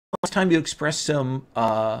last time you expressed some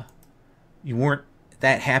you weren't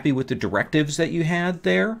that happy with the directives that you had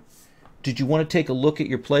there. Did you want to take a look at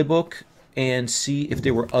your playbook and see if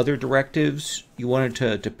there were other directives you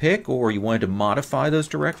wanted to pick, or you wanted to modify those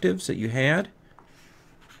directives that you had?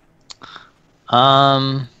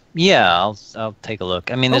 Yeah, I'll take a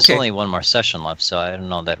look. I mean, there's Okay. only one more session left, so I don't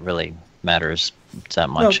know that really matters that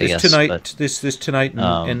No, much, I this guess. tonight, But this tonight and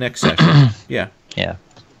um, next session. Yeah. yeah,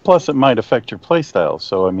 Plus, it might affect your playstyle.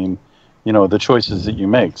 So, I mean, the choices that you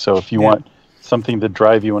make. So, if you Yeah. want something to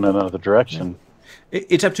drive you in another direction,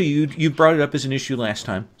 It's up to you. You brought it up as an issue last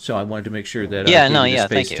time, so I wanted to make sure that I yeah, gave no, you the yeah,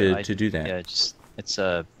 space thank you. to do that. Yeah,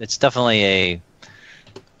 it's definitely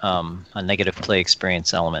a negative play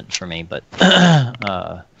experience element for me, but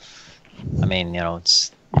I mean,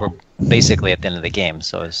 we're basically at the end of the game,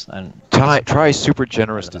 so Try super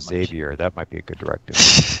generous to Not that much. Xavier. That might be a good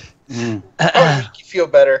directive. Probably make you feel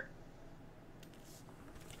better.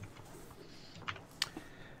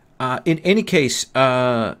 In any case,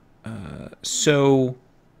 so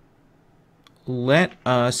let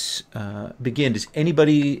us begin. Has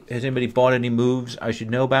anybody bought any moves I should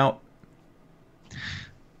know about?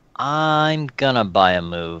 I'm gonna buy a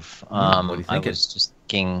move. What are you I thinking? was just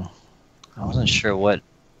thinking, I wasn't sure what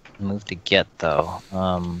move to get though.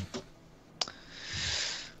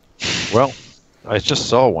 Well, I just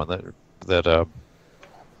saw one that I'm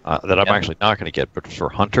Yeah. actually not going to get, but for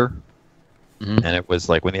Hunter, Mhm. and it was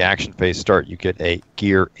like when the action phase start, you get a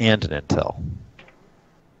gear and an intel.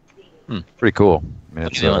 Pretty cool. I mean,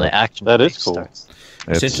 What do you do when the action that is phase cool. starts?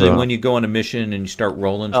 Essentially, uh, when you go on a mission and you start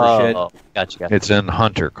rolling for shit. Oh, gotcha. it's in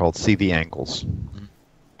Hunter called See the Angles.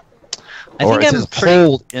 I Or think it I'm says pretty.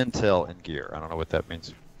 hold intel and gear. I don't know what that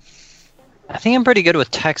means. I think I'm pretty good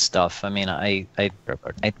with tech stuff. I mean,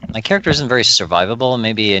 my character isn't very survivable.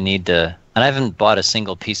 Maybe I need to. And I haven't bought a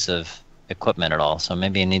single piece of equipment at all, so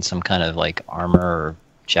maybe I need some kind of like armor or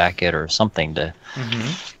jacket or something to.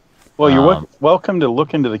 Well, you're Um, welcome to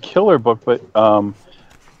look into the killer book, but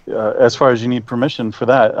as far as you need permission for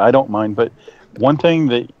that, I don't mind. But one thing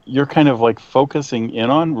that you're kind of like focusing in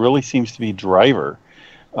on really seems to be driver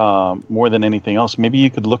more than anything else. Maybe you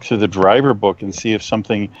could look through the driver book and see if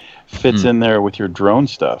something fits in there with your drone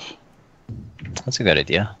stuff. That's a good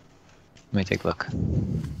idea. Let me take a look.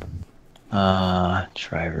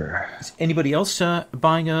 Driver. Is anybody else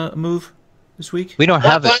buying a move this week? We don't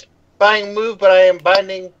have it. Buying move, but I am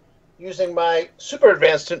using my super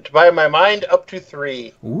advanced to buy my mind up to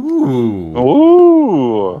 3. Ooh.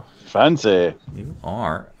 Ooh, fancy. You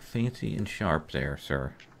are fancy and sharp there,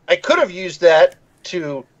 sir. I could have used that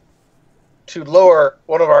to lower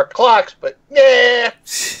one of our clocks, but nah.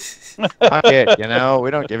 Fuck it, we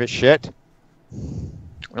don't give a shit.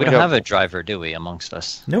 We don't have a driver, do we, amongst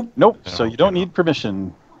us? Nope. Nope. So you don't need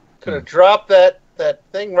permission. Could have dropped that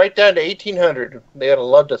thing right down to 1800. They would have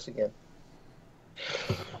loved us again.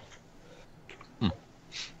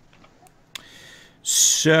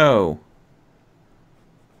 So,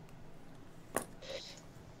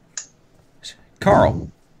 Carl,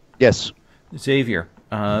 Yes. Xavier,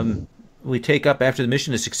 we take up after the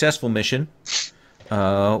mission, a successful mission,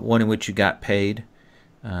 one in which you got paid.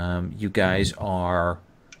 You guys are,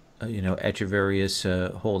 at your various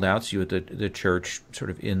holdouts. You at the church, sort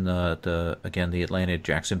of in the Atlanta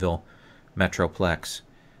Jacksonville metroplex,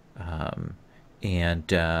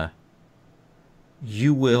 and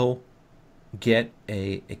you will get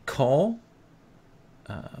a call,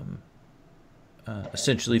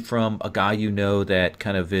 essentially from a guy you know that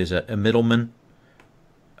kind of is a middleman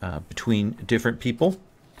between different people,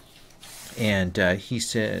 and he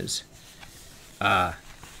says,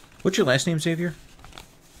 "What's your last name, Xavier?"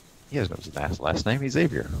 He has no last name. He's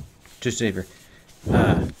Xavier. Just Xavier.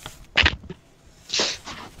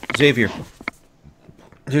 Xavier,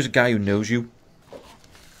 there's a guy who knows you,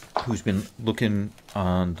 who's been looking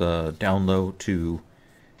on the down low to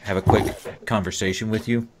have a quick conversation with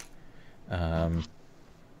you.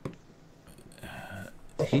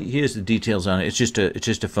 He has the details on it. It's just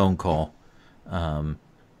a phone call. Should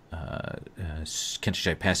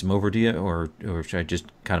I pass him over to you, or should I just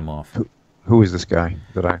cut him off? Who is this guy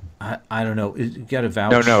that I don't know. You got to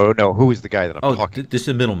vouch. No. Who is the guy that I'm talking? This is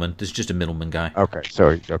a middleman. This is just a middleman guy. Okay.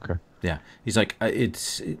 Sorry. Okay. Yeah, he's like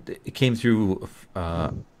it came through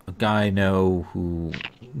a guy I know who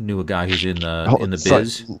knew a guy who's in the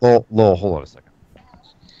biz. Lowell, hold on a second.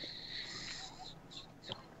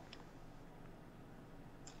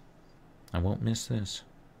 I won't miss this.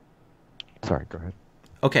 Sorry. Go ahead.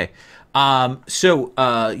 Okay.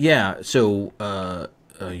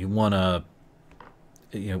 You wanna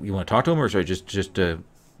talk to him, or should I just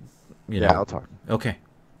Yeah, I'll talk. Okay.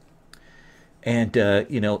 and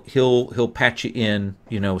he'll patch you in,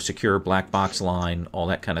 secure black box line, all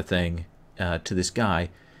that kind of thing, to this guy,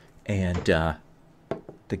 and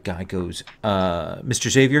the guy goes, Mr.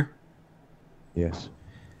 Xavier, Yes.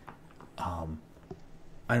 I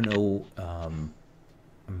don't know,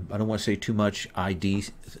 I don't want to say too much ID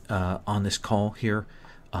on this call here,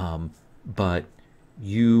 but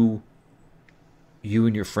you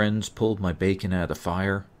and your friends pulled my bacon out of the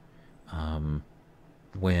fire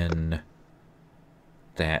when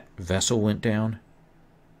that vessel went down,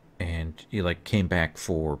 and you came back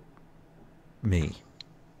for me.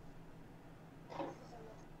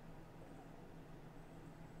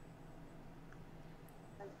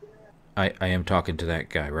 I am talking to that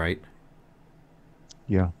guy, right?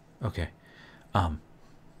 Yeah. Okay.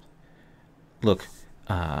 Look,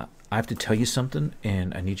 I have to tell you something,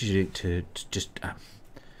 and I need you to just.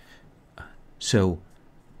 So,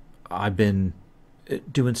 I've been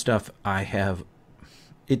doing stuff.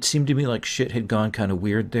 It seemed to me like shit had gone kind of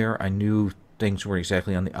weird there. I knew things weren't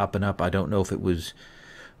exactly on the up and up. I don't know if it was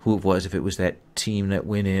who it was, if it was that team that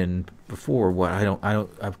went in before. What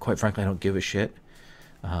quite frankly, I don't give a shit.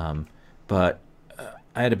 But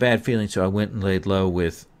I had a bad feeling, so I went and laid low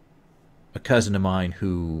with a cousin of mine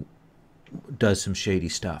who does some shady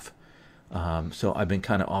stuff. So I've been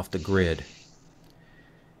kind of off the grid.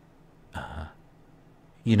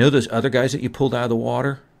 You know those other guys that you pulled out of the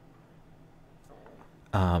water?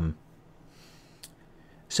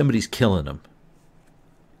 Somebody's killing them.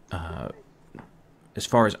 As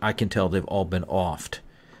far as I can tell, they've all been offed.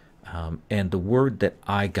 And the word that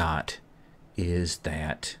I got is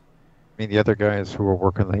that... I mean, the other guys who were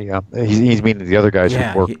working he's meaning the other guys who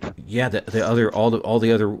worked. All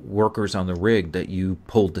the other workers on the rig that you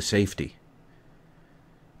pulled to safety.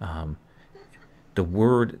 The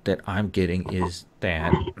word that I'm getting is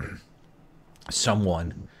that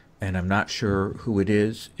someone, and I'm not sure who it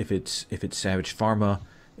is, if it's Savage Pharma,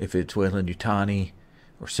 if it's Wayland Yutani,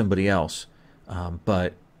 or somebody else,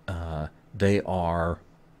 but they are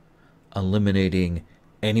eliminating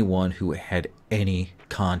anyone who had any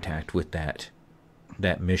contact with that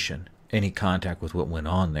mission, any contact with what went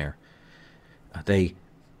on there. I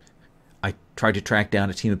tried to track down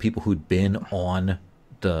a team of people who'd been on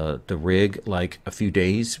the rig like a few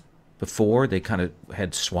days before. They kind of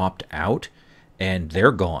had swapped out, and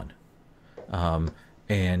they're gone.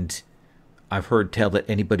 And I've heard tell that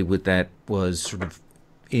anybody with that was sort of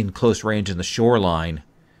in close range in the shoreline,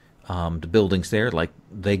 the buildings there,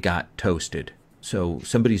 they got toasted. So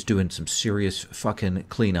somebody's doing some serious fucking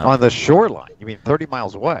cleanup. On the shoreline? You mean 30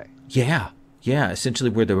 miles away? Yeah. Essentially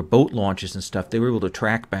where there were boat launches and stuff, they were able to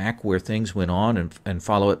track back where things went on and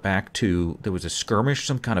follow it back to, there was a skirmish,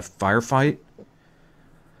 some kind of firefight.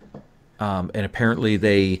 And apparently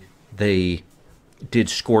they did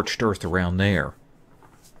scorched earth around there.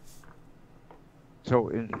 So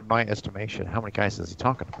in my estimation, how many guys is he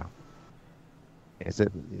talking about? Is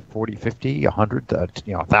it 40, 50, 100,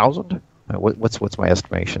 1,000? What's my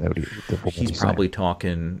estimation? He's probably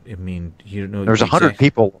talking. I mean, there's 100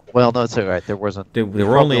 people. Well, no, it's all right. There wasn't. There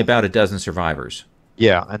were only about a dozen survivors.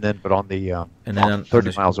 Yeah, but on the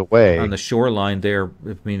 30 miles away on the shoreline there.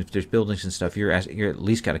 I mean, if there's buildings and stuff, you're at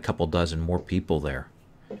least got a couple dozen more people there.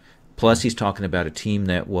 Plus, he's talking about a team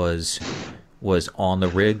that was on the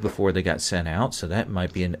rig before they got sent out. So that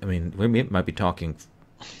might be. We might be talking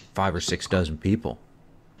 5 or 6 dozen people.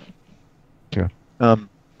 Yeah.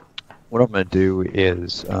 What I'm going to do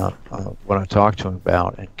is, when I talk to him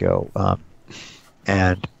about and go,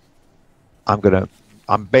 and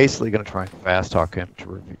I'm basically going to try and fast talk him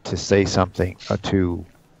to say something, to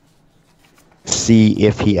see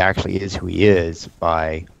if he actually is who he is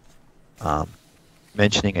by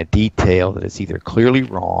mentioning a detail that is either clearly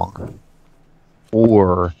wrong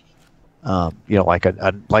or,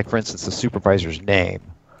 like for instance, the supervisor's name.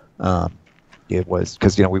 It was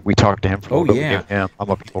because we talked to him for a little bit. I'm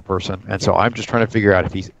a people person, and so I'm just trying to figure out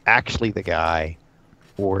if he's actually the guy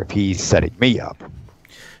or if he's setting me up.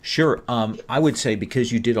 Sure. I would say because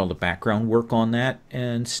you did all the background work on that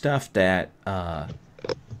and stuff, that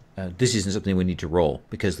this isn't something we need to roll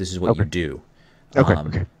because this is what you do.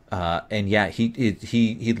 Okay. And yeah,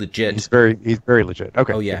 he legit. He's very legit.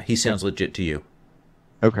 Okay. Oh yeah, he sounds legit to you.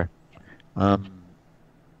 Okay.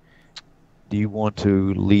 Do you want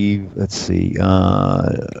to leave? Let's see.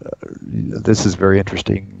 This is very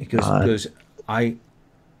interesting. Because my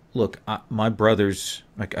my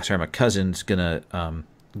cousin's gonna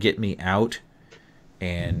get me out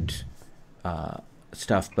and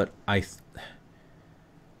stuff, but I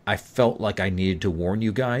felt like I needed to warn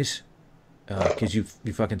you guys because you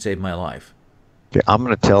fucking saved my life. Okay, I'm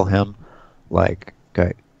gonna tell him,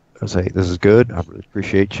 okay, I'll say, this is good. I really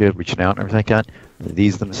appreciate you reaching out and everything like that.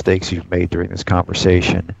 These are the mistakes you've made during this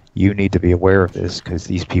conversation. You need to be aware of this because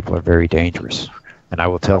these people are very dangerous. And I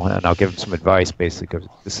will tell him, and I'll give him some advice, basically, because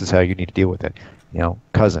this is how you need to deal with it. You know,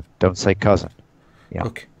 cousin, don't say cousin. You know,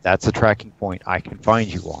 Okay. that's a tracking point I can find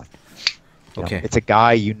you on. You know, Okay. it's a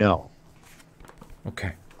guy you know.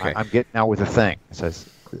 Okay. Okay. I'm getting out with a thing. It says,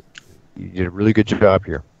 you did a really good job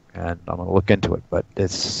here, and I'm going to look into it. But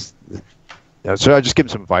it's... So I just give him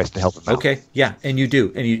some advice to help him out. Okay, yeah, and you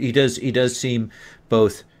do, and he does seem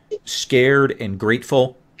both scared and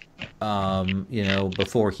grateful. You know,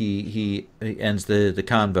 before he ends the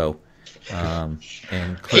convo, and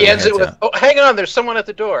He ends it with, out. "Oh, hang on, there's someone at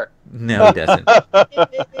the door." No, he doesn't.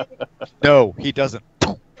 No, he doesn't.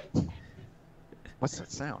 What's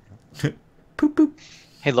that sound? Poop poop.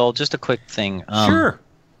 Hey, Lowell, just a quick thing. Sure.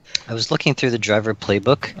 I was looking through the driver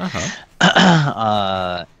playbook,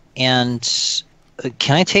 and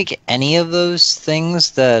can I take any of those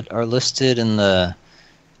things that are listed in the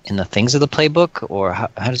things of the playbook, or how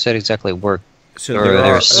does that exactly work? So Or there there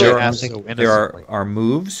are are certain- are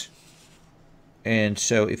moves, and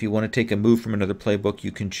so if you want to take a move from another playbook,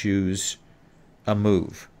 you can choose a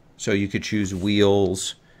move. So you could choose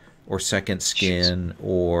wheels, or second skin,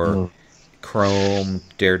 or chrome,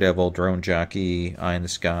 daredevil, drone jockey, eye in the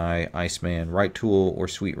sky, Iceman, right tool, or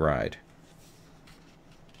sweet ride.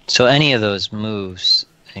 So any of those moves,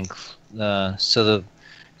 it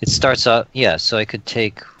starts out, yeah, so I could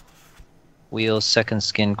take wheels, second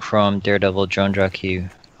skin, chrome, daredevil, drone jockey.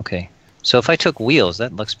 Okay. So if I took wheels,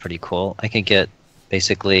 that looks pretty cool. I could get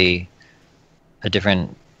basically a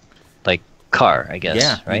different, like, car, I guess,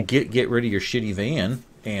 Yeah, right? get rid of your shitty van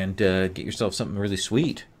and get yourself something really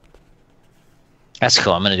sweet. That's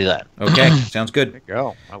cool. I'm going to do that. Okay, sounds good. There you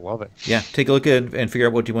go. I love it. Yeah, take a look at it and figure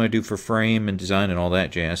out what you want to do for frame and design and all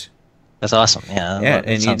that jazz. That's awesome. Yeah. Yeah, that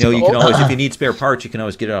and you sounds know you cool. can always, if you need spare parts, you can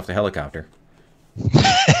always get it off the helicopter.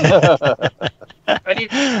 I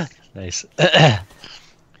need, Nice.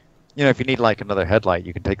 You know, if you need like another headlight,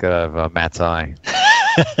 you can take that out of Matt's eye.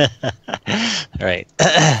 Right.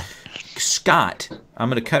 Scott,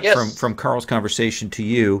 I'm going to cut Yes. from Carl's conversation to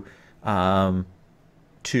you,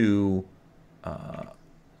 to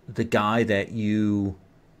the guy that you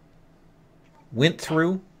went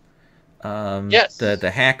through. Yes.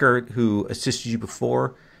 The hacker who assisted you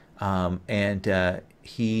before, and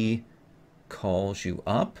he calls you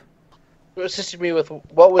up who assisted me with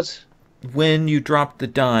what was? when you dropped the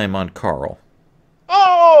dime on Carl.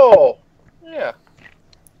 Oh, yeah.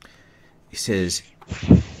 He says,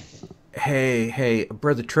 "Hey,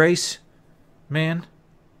 brother Trace, man.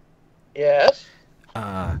 Yes.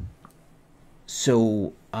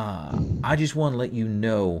 So I just want to let you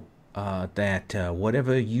know that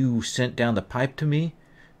whatever you sent down the pipe to me,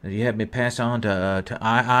 that you had me pass on to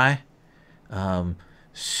II,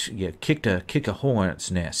 yeah, kicked a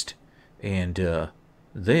hornet's nest, and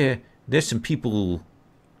there's some people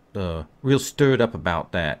real stirred up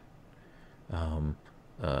about that.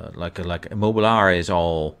 Like Immobiliare is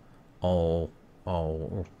all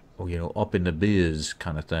you know, up in the biz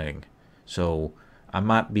kind of thing. So I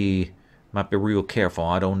might be real careful.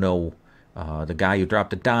 I don't know. The guy you dropped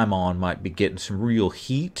the dime on might be getting some real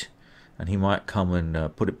heat, and he might come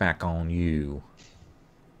and put it back on you."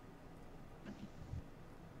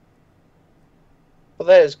 Well,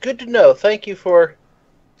 that is good to know. Thank you for.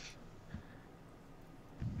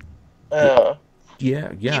 Yeah,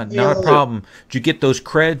 Keep me not in a the problem. Did you get those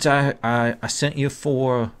creds I sent you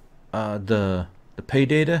for the pay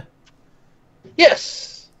data?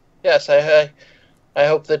 Yes. Yes. I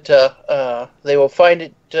hope that they will find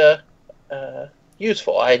it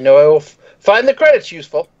useful. I know I will find the credits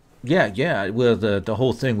useful. Yeah. Well, the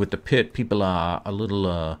whole thing with the pit, people are a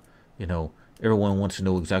little, you know, everyone wants to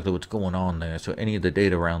know exactly what's going on there. So any of the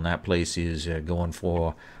data around that place is going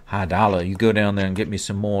for high dollar. You go down there and get me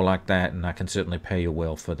some more like that, and I can certainly pay you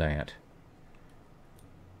well for that.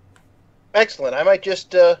 Excellent. I might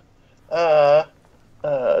just do that.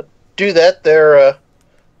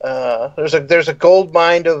 There's a gold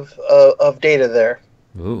mine of data there.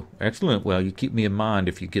 Ooh, excellent. Well, you keep me in mind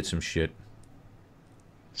if you get some shit.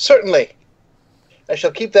 Certainly. I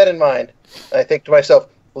shall keep that in mind. I think to myself,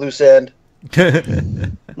 loose end.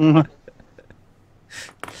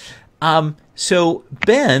 So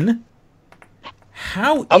Ben,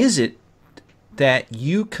 how is it that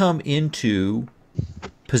you come into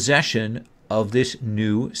possession of this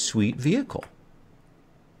new sweet vehicle?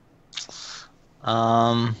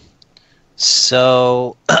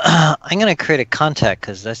 So I'm gonna create a contact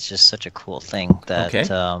because that's just such a cool thing. That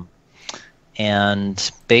Okay.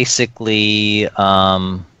 And basically,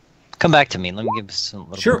 Come back to me. Let me give us a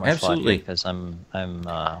little Sure, bit more absolutely. because I want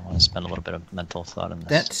to spend a little bit of mental thought on this.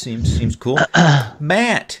 That seems cool.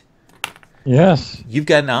 Matt, Yes, you've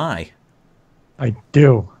got an eye. I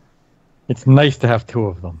do. It's nice to have two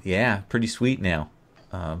of them. Yeah, pretty sweet now.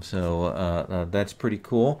 So that's pretty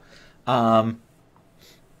cool.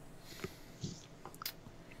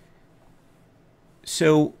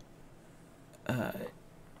 So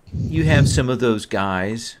you have some of those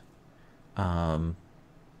guys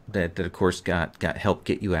that of course got help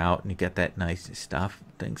get you out, and you got that nice stuff,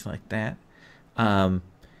 things like that. And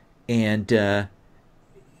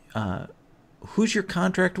who's your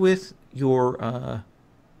contract with? Your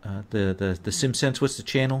the SimSense. What's the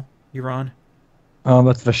channel you're on?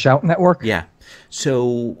 That's the Shout Network. Yeah.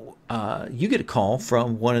 So you get a call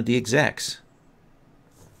from one of the execs.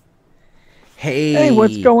 Hey,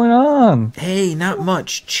 what's going on? Hey, not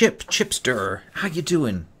much. Chipster, how you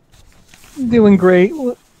doing? Doing great.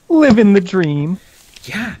 Living the dream.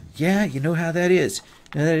 Yeah, you know how that is.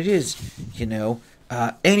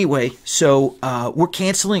 Anyway, so we're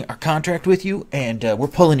canceling our contract with you, and we're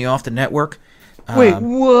pulling you off the network. Wait,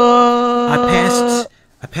 what?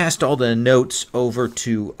 I passed all the notes over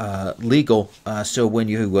to legal, so when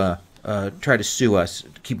you try to sue us,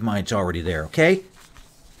 keep in mind it's already there, okay?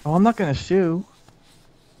 Oh, I'm not going to sue.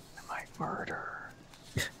 I might murder.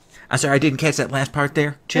 I'm sorry, I didn't catch that last part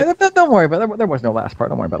there, Chip. Yeah, don't worry about that. There was no last part.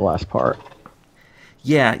 Don't worry about the last part.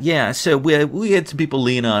 Yeah. So we had some people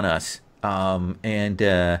lean on us,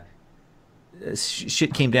 and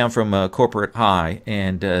shit came down from corporate high,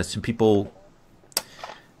 and some people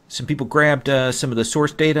grabbed some of the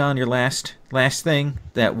source data on your last thing,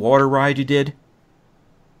 that water ride you did.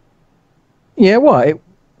 Yeah, what?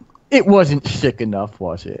 It wasn't sick enough,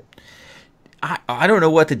 was it? I don't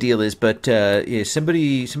know what the deal is, but yeah,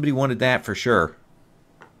 somebody wanted that for sure.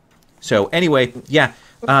 So anyway, yeah.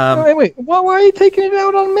 Wait. Why are you taking it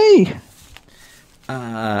out on me?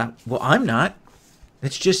 Well, I'm not.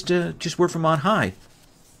 It's just word from on high.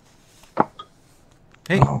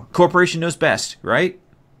 Hey, corporation knows best, right?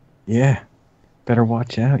 Yeah. Better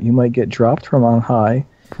watch out. You might get dropped from on high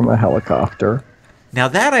from a helicopter. Now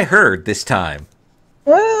that I heard this time.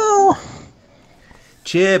 Well,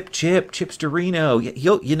 Chipsterino.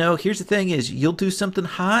 Here's the thing is, you'll do something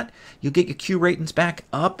hot, you'll get your Q ratings back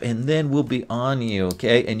up, and then we'll be on you,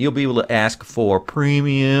 okay? And you'll be able to ask for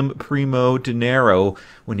primo dinero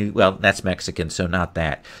well, that's Mexican, so not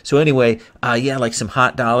that. So anyway, like some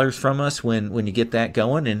hot dollars from us when you get that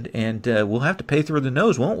going, and we'll have to pay through the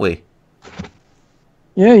nose, won't we?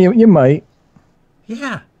 yeah, you might.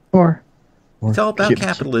 Yeah. Or It's all about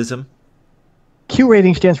capitalism. Q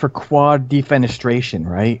rating stands for quad defenestration,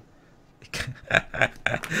 right?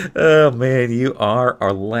 Oh man, you are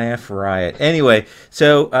our laugh riot. Anyway,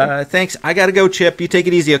 so thanks. I gotta go, Chip. You take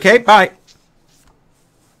it easy, okay? Bye.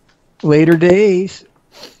 Later days.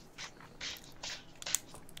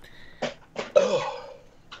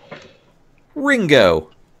 Ringo.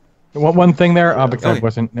 One thing there, because I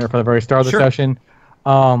wasn't there for the very start of the session,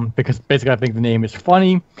 because basically I think the name is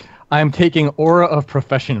funny. I'm taking Aura of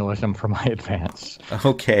Professionalism for my advance.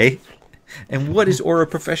 Okay. And what does Aura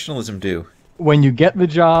of Professionalism do? When you get the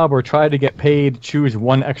job or try to get paid, choose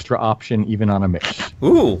one extra option even on a miss.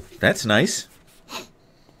 Ooh, that's nice.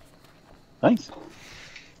 Nice.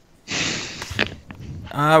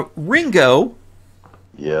 Ringo.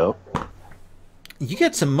 Yep. You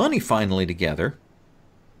got some money finally together.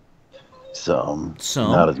 Some.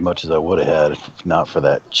 Not as much as I would have had if not for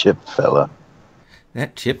that Chip fella.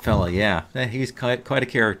 That Chip fella, yeah. He's quite a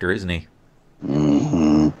character, isn't he?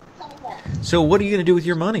 Mm-hmm. So what are you going to do with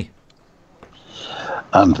your money?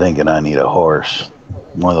 I'm thinking I need a horse.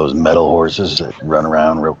 One of those metal horses that run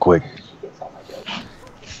around real quick.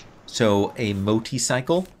 So a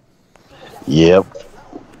motorcycle? Yep.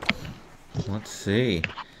 Let's see.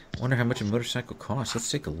 I wonder how much a motorcycle costs. Let's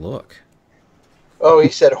take a look. Oh, he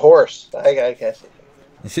said horse. I guess.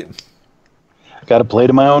 Is it? Got to play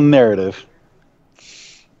to my own narrative.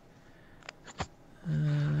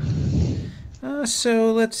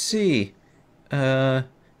 So let's see. You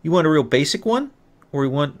want a real basic one, or you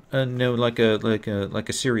want like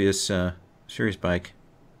a serious bike?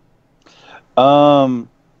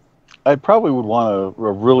 I probably would want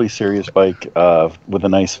a really serious bike with a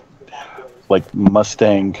nice, like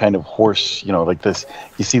Mustang kind of horse. Like this.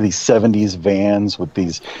 You see these '70s vans with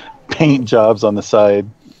these paint jobs on the side.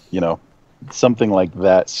 Something like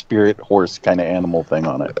that, spirit horse kind of animal thing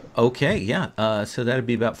on it. Okay, yeah. So that'd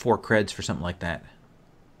be about 4 creds for something like that.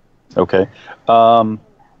 Okay.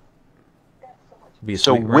 Be a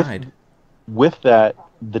sweet ride. With that,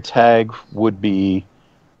 the tag would be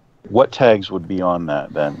what tags would be on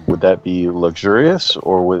that then? Would that be luxurious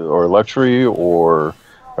or luxury or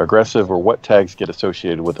aggressive, or what tags get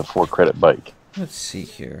associated with a 4-credit bike? Let's see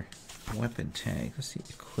here. Weapon tag. Let's see.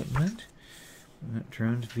 Equipment.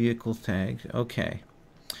 Drones, vehicle tags. Okay.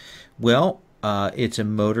 Well, it's a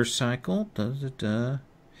motorcycle.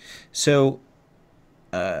 So,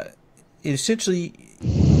 essentially,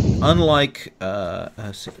 unlike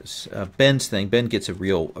Ben's thing, Ben gets a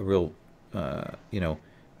real,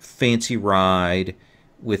 fancy ride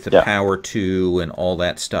with the Power 2 and all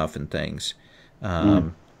that stuff and things.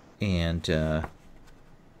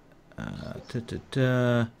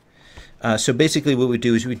 So basically, what we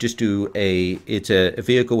do is we just do it's a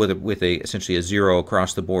vehicle with essentially a 0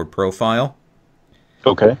 across the board profile.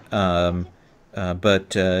 Okay.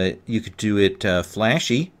 But you could do it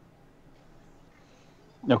flashy.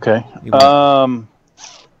 Okay.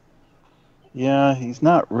 Yeah, he's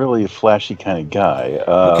not really a flashy kind of guy.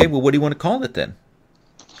 Okay. Well, what do you want to call it then?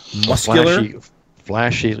 Muscular.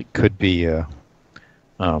 Flashy could be that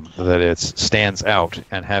it stands out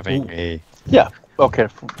and having a. Yeah. Okay,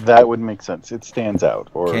 that would make sense. It stands out.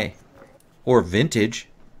 Or vintage.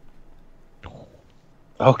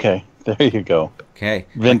 Okay, there you go. Okay.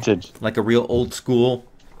 Vintage. Like a real old school,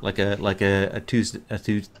 like a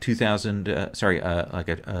 2000 like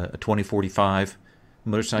a 2045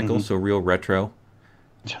 motorcycle, so real retro.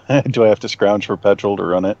 Do I have to scrounge for petrol to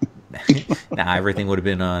run it? Nah, everything would have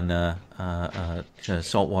been on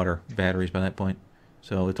saltwater batteries by that point.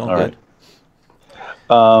 So it's all good. Right.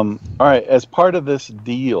 All right. As part of this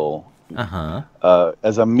deal,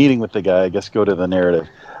 as I'm meeting with the guy, I guess go to the narrative.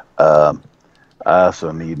 I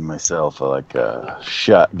also need myself a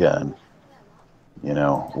shotgun. You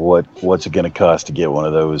know, what's it going to cost to get one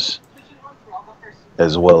of those,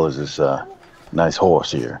 as well as this nice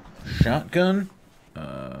horse here? Shotgun,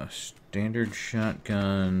 standard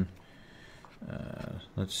shotgun.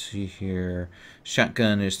 Let's see here.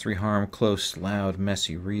 Shotgun is 3 harm, close, loud,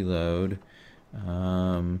 messy reload.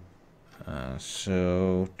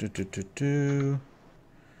 So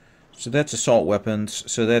that's assault weapons.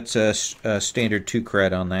 So that's a standard 2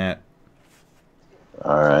 cred on that.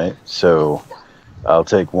 All right. So I'll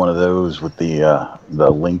take one of those with the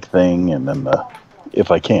link thing, and then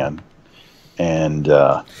if I can, and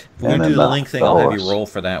we're gonna do the link thing. I'll have you roll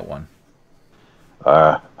for that one.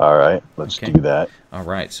 All right. Let's do that. All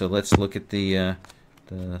right. So let's look at hit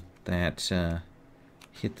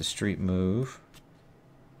the street move.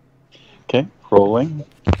 Okay, rolling.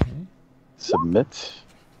 Okay. Submit.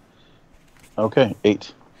 Okay,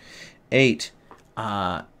 8. 8.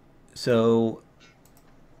 So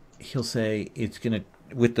he'll say it's gonna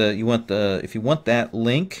if you want that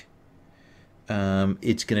link,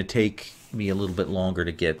 it's gonna take me a little bit longer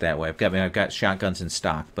to get that way. I've got shotguns in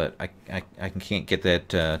stock, but I can't get that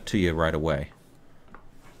to you right away.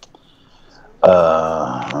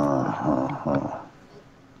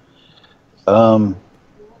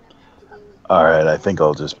 All right, I think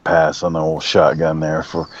I'll just pass on the old shotgun there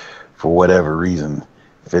for whatever reason.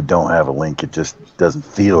 If it don't have a link, it just doesn't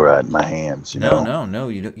feel right in my hands. No.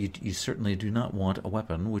 You certainly do not want a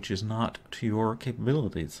weapon which is not to your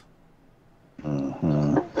capabilities.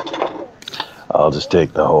 I'll just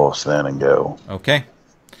take the horse then and go. Okay.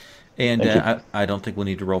 And I don't think we'll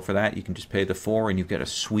need to roll for that. You can just pay the 4, and you get a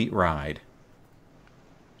sweet ride.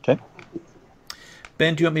 Okay.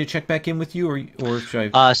 Ben, do you want me to check back in with you, or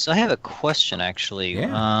should I? So I have a question, actually.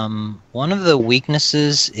 Yeah. One of the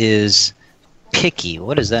weaknesses is picky.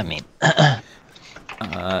 What does that mean?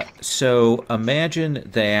 So imagine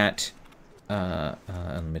that.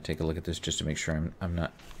 Let me take a look at this just to make sure I'm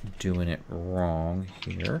not doing it wrong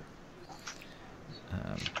here.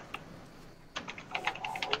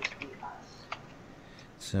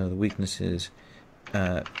 So the weakness is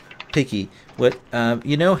picky. What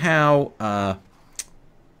you know how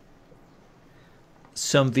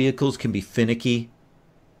some vehicles can be finicky,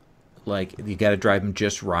 like you got to drive them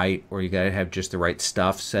just right, or you got to have just the right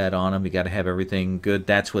stuff set on them. You got to have everything good.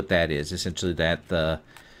 That's what that is essentially. That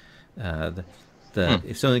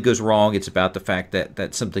if something goes wrong, it's about the fact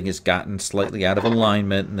that something has gotten slightly out of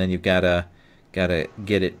alignment, and then you've got to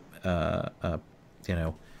get it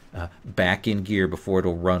back in gear before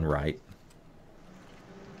it'll run right.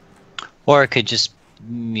 Or it could just,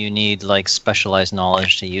 you need like specialized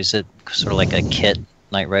knowledge to use it, sort of like a kit,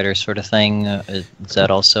 Knight Rider sort of thing. Is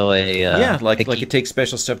that also a like it takes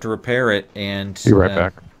special stuff to repair it, and be right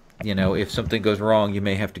back. If something goes wrong, you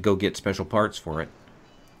may have to go get special parts for it.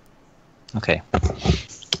 Okay.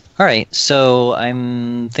 All right. So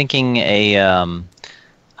I'm thinking a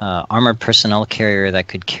armored personnel carrier that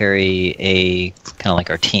could carry a kind of like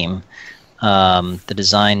our team. the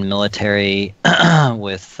design military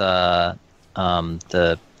with the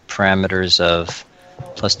parameters of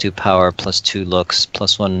 +2 power, +2 looks,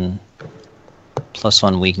 +1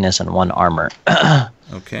 weakness, and 1 armor.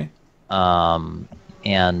 Okay.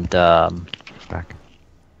 And Back.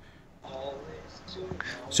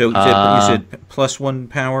 So you said +1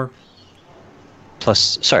 power,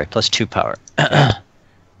 +2 power.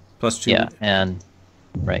 +2. Yeah, and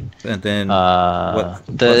right. And then what?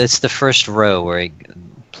 It's the first row where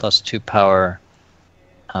 +2 power.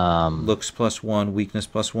 Looks +1, weakness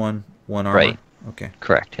 +1, 1 armor. Right. Okay.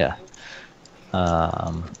 Correct. Yeah.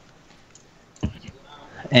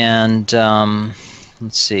 And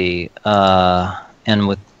let's see. And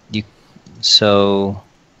with you, so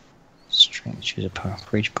strength. Choose a power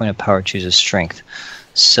for each point of power. Choose a strength.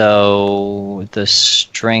 So the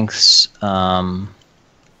strengths. I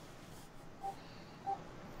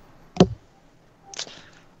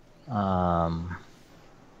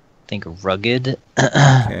think rugged.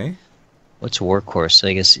 Okay. What's workhorse? So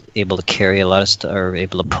I guess able to carry a lot of stuff, or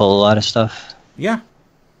able to pull a lot of stuff. Yeah.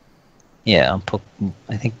 Yeah,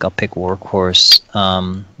 I think I'll pick workhorse.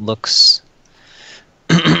 Looks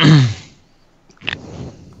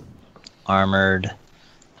armored.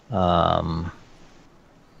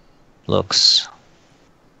 Looks.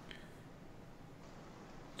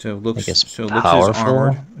 So looks. I guess So looks is powerful.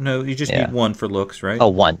 armored. No, you just need 1 for looks, right? Oh,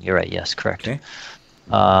 1. You're right. Yes, correct. Okay.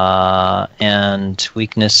 And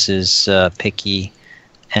weakness is picky,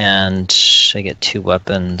 and I get 2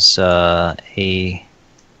 weapons.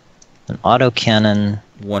 An autocannon.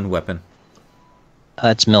 1 weapon.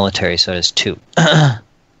 It's military, so it is 2. Oh,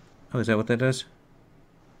 is that what that does?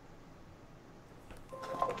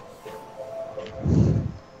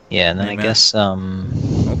 Yeah, and then Hey, I Matt. guess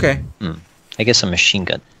Okay. I guess a machine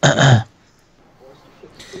gun.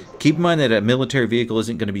 Keep in mind that a military vehicle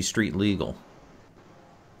isn't going to be street legal.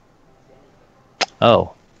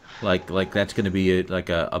 Oh, Like that's going to be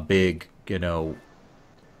a big,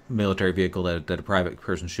 military vehicle that a private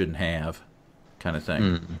person shouldn't have, kind of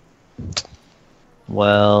thing.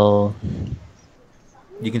 well,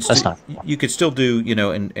 You can That's not- you could still do,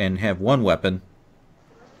 and have 1 weapon,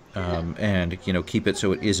 and keep it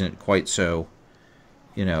so it isn't quite so,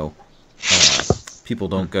 people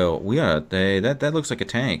don't go, that looks like a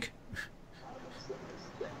tank.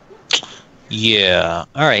 yeah.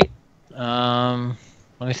 All right.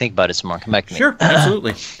 Let me think about it some more. Come back to me. Sure,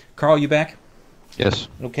 absolutely. Carl, you back? Yes.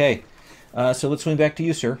 Okay. So let's swing back to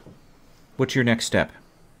you, sir. What's your next step?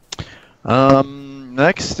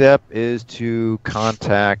 Next step is to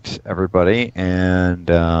contact everybody, and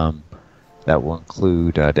that will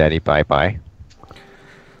include Daddy Bye Bye.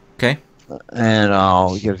 Okay. And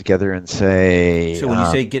I'll get together and say. So when you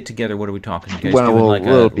say get together, what are we talking? You guys well, doing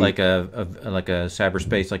we'll be- like a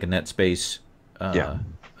cyberspace, like a net space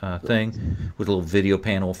thing with a little video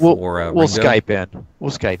panel for we'll Ringo? Skype in.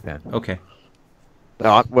 We'll Skype in. Okay.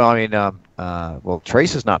 Well, I mean,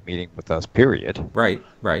 Trace is not meeting with us. Period. Right.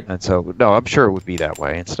 And so, no, I'm sure it would be that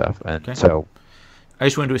way and stuff. And Okay. so, I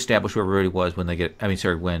just wanted to establish where everybody was when they get. I mean,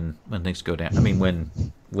 sorry, when things go down. I mean, when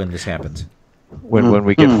this happens. when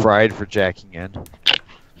we get fried for jacking in.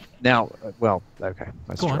 Now, okay,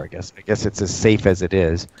 that's Go true. on. I guess it's as safe as it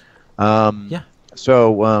is. Yeah.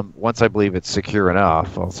 So once I believe it's secure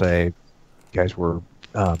enough, I'll say, guys, we're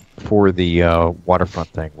for the waterfront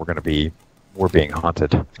thing. We're being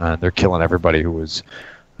hunted. They're killing everybody who was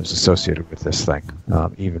associated with this thing,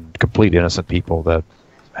 even complete innocent people that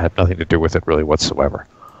had nothing to do with it really whatsoever.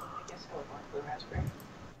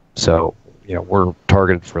 So, we're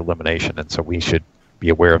targeted for elimination, and so we should be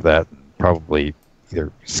aware of that and probably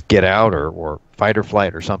either get out or fight or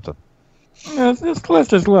flight or something. Let's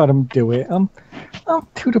just let him do it. I'm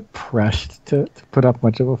too depressed to put up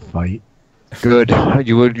much of a fight. Good.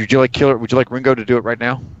 Would you like Ringo to do it right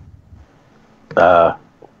now?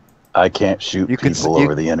 I can't shoot people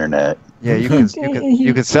over the internet. Yeah, you can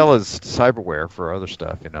sell his cyberware for other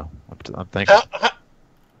stuff. I'm thinking.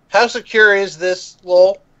 How secure is this,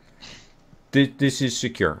 Lowell? This is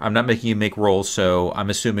secure. I'm not making you make rolls, so I'm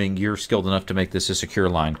assuming you're skilled enough to make this a secure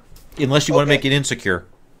line. Unless you want to make it insecure.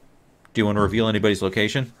 Do you want to reveal anybody's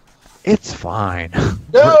location? It's fine.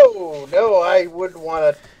 No, I wouldn't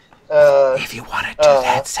want to. If you want to do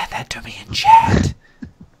that, send that to me in chat.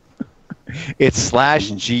 It's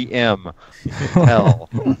 /GM. Hell.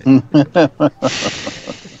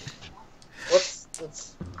 Let's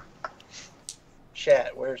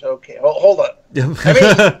chat. Where's okay? Hold on.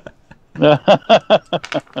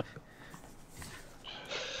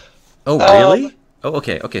 Oh, really?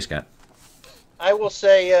 Okay, Scott. I will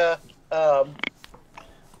say,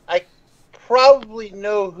 I probably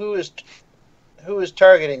know who is is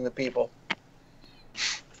targeting the people?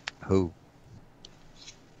 Who?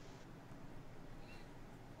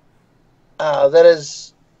 That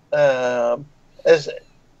is as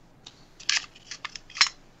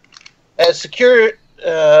secure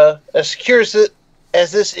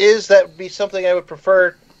as this is. That would be something I would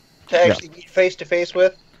prefer to actually meet face to face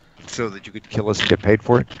with. So that you could kill us and get paid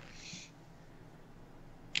for it?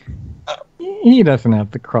 He doesn't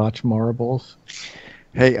have the crotch marbles.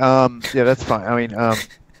 Hey, yeah, that's fine. I mean,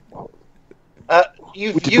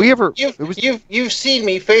 you've seen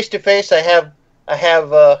me face to face. I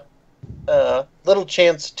have little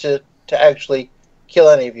chance to actually kill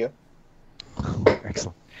any of you.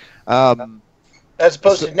 Excellent. As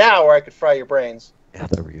opposed to now, where I could fry your brains. Yeah,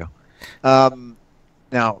 there we go.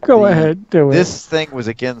 Now, Go ahead, do it. This thing was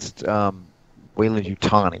against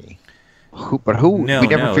Weyland-Yutani. Who? No, we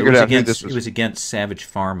never figured out who this was. It was against Savage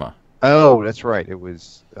Pharma. Oh, that's right. It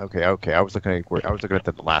was okay. I was looking at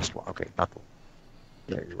the last one. Okay, not the.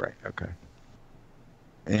 Yeah, you're right. Okay.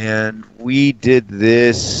 And we did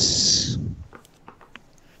this.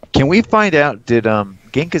 Can we find out? Did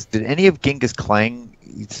any of Genghis Klang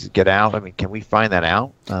get out? I mean, can we find that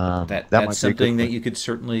out? That's something that you could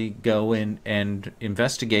certainly go in and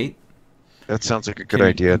investigate. That sounds like a good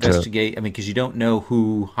idea. Investigate. I mean, because you don't know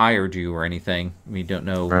who hired you or anything. I mean, you don't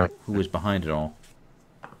know who was behind it all.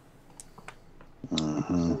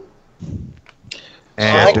 Mm-hmm.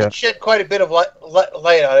 And I can shed quite a bit of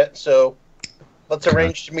light on it, so let's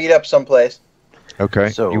arrange to meet up someplace. Okay.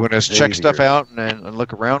 So, you want to check Xavier. stuff out and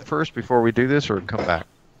look around first before we do this, or come back?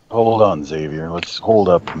 Hold on, Xavier. Let's hold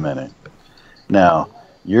up a minute. Now,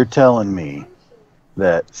 you're telling me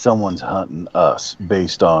that someone's hunting us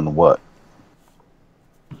based on what?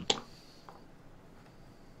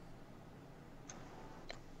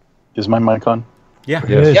 Is my mic on? Yeah.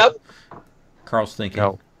 Yes. Yep. Carl's thinking.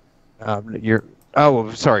 No. You're. Oh,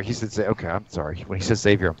 sorry. He said. Okay, I'm sorry. When he says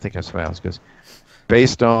Xavier, I'm thinking of somebody else. Because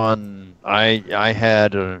based on I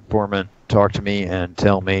had an informant talk to me and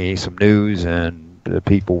tell me some news, and the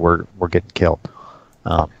people were getting killed.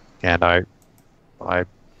 And I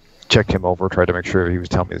checked him over, tried to make sure he was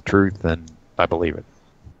telling me the truth, and I believe it.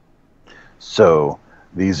 So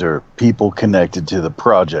these are people connected to the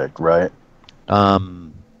project, right?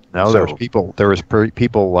 No, there was people. There was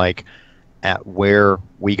people like at where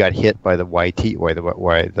we got hit by the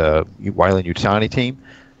the Weyland-Yutani team.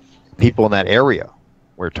 People in that area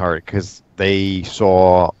were targeted because they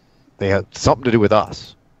saw they had something to do with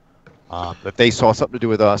us. But they saw something to do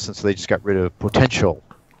with us, and so they just got rid of potential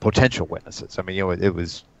witnesses. I mean, it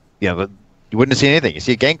was you wouldn't see anything. You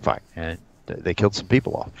see a gang fight, and they killed some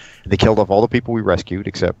people off. And they killed off all the people we rescued,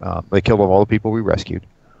 except they killed off all the people we rescued.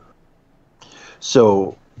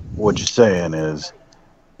 So what you're saying is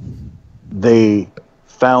they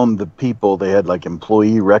found the people, they had like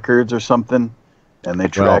employee records or something, and they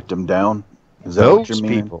tracked them down? Is that what you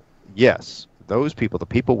mean? People, yes. Those people, the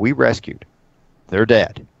people we rescued, they're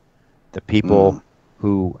dead. The people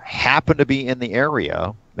who happened to be in the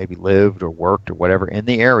area, maybe lived or worked or whatever in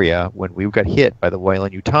the area when we got hit by the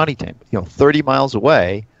Weyland-Yutani team, 30 miles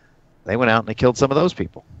away, they went out and they killed some of those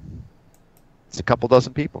people. It's a couple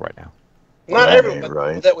dozen people right now. Not Right, everyone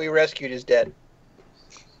right. that we rescued is dead.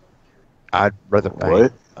 I'd rather.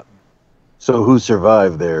 What? So who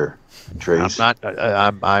survived there, Trace?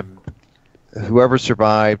 I'm whoever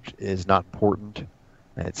survived is not important.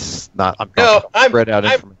 It's not. I'm No, not gonna spread out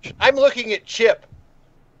information. I'm looking at Chip.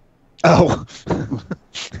 Oh.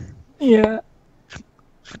 Yeah.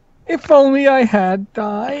 If only I had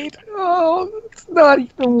died. Oh, it's not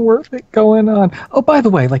even worth it going on. Oh, by the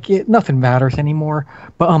way, nothing matters anymore.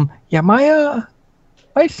 But yeah, my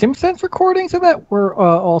SimSense recordings of that were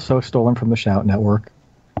also stolen from the Shout Network.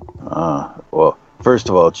 Well, first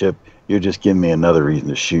of all, Chip, you're just giving me another reason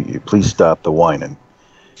to shoot you. Please stop the whining.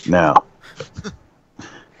 Now.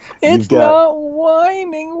 It's not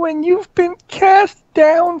whining when you've been cast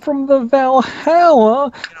down from the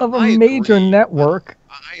Valhalla of a major network.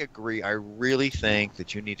 I agree. I really think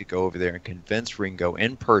that you need to go over there and convince Ringo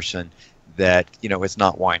in person that it's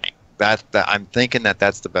not whining. That I'm thinking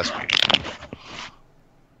that's the best way.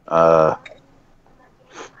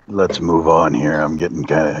 Let's move on here. I'm getting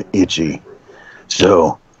kind of itchy.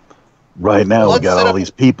 So, right now we got all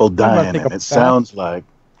these people dying, and it sounds like.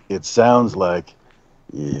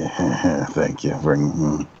 Yeah, thank you.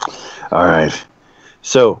 All right.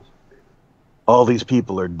 So, all these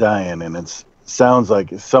people are dying, and it sounds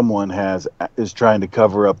like someone is trying to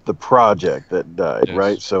cover up the project that died, Yes.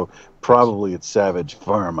 right? So, probably it's Savage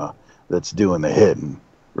Pharma that's doing the hitting,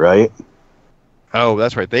 right? Oh,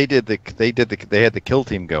 that's right. They had the kill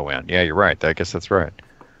team go in. Yeah, you're right. I guess that's right.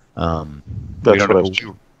 That's what I was.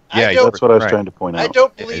 That's what I was trying to point out. I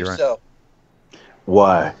don't believe so.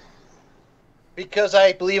 Why? Because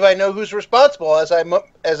I believe I know who's responsible, as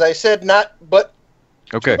I said, not but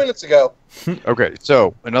 2 minutes ago. Okay,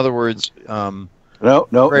 so in other words, no,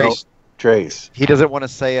 Trace. He doesn't want to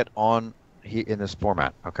say it in this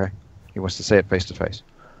format. Okay, he wants to say it face to face.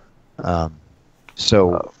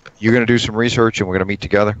 So you're going to do some research, and we're going to meet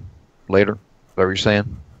together later. Is that what you're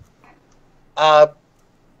saying?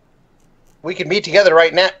 We can meet together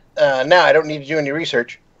right now. Now I don't need to do any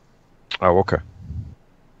research. Oh, okay.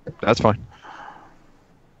 That's fine.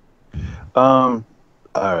 All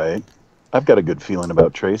right. I've got a good feeling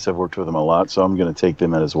about Trace. I've worked with him a lot, so I'm going to take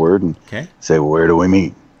them at his word and say, where do we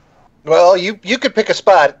meet? Well, you could pick a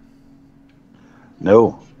spot.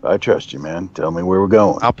 No, I trust you, man. Tell me where we're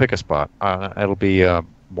going. I'll pick a spot. It'll be a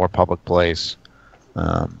more public place.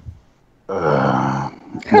 How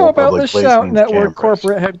about the Shout Network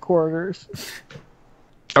corporate headquarters?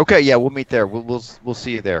 Okay, yeah, we'll meet there. We'll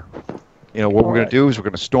see you there. You know what we're going to do is we're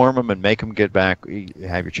going to storm them and make them get back.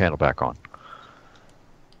 Have your channel back on.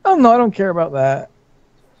 Oh no, I don't care about that.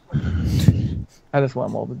 I just want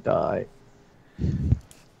them all to die.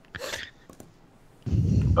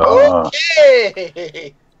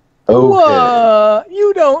 Okay. What?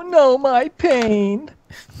 You don't know my pain.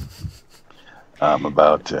 I'm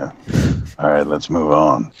about to. All right, let's move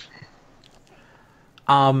on.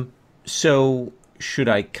 So should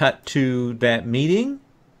I cut to that meeting?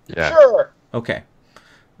 Yeah. Sure. Okay.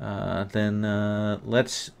 Then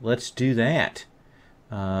let's do that.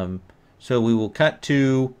 So we will cut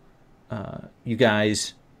to you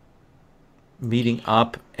guys meeting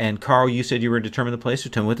up. And Carl, you said you were determining the place. So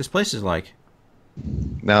tell me what this place is like.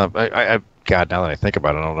 Now, God, now that I think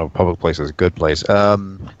about it, I don't know if public place is a good place.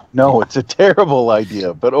 No, it's a terrible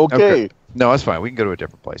idea, but okay. No, that's fine. We can go to a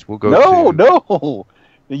different place. We'll go No.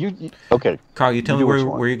 You okay. Carl, you tell me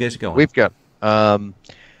where you guys are going. We've got...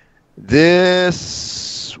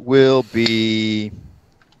 this will be...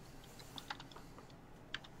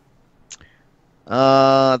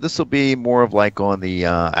 this will be more of like on the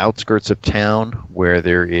outskirts of town, where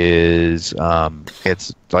there is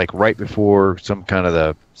it's like right before some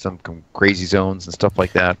crazy zones and stuff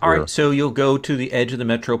like that. All right, so you'll go to the edge of the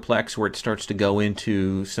Metroplex where it starts to go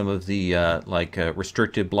into some of the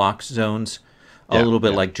restricted block zones, a little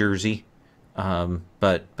bit like Jersey,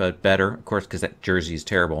 but better, of course, because that Jersey is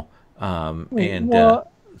terrible.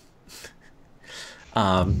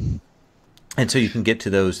 And so you can get to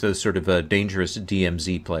those sort of dangerous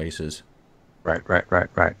DMZ places. Right.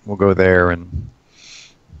 We'll go there, and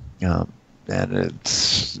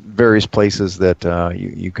it's various places that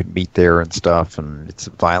you can meet there and stuff, and it's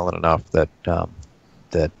violent enough that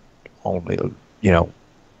only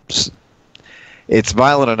it's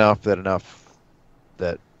violent enough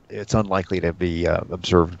that it's unlikely to be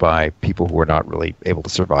observed by people who are not really able to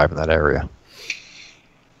survive in that area.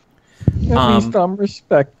 At least I'm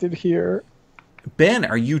respected here. Ben,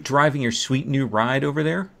 are you driving your sweet new ride over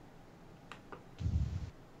there?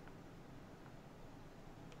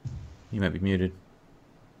 You might be muted.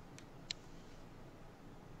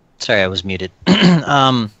 Sorry, I was muted.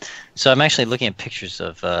 So I'm actually looking at pictures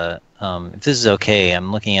of, if this is okay,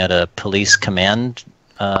 I'm looking at a police command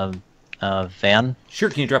van. Sure,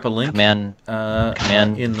 can you drop a link? Command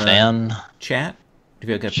in the van chat? If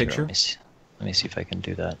you got a picture? Let me see if I can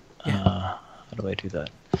do that. Yeah. How do I do that?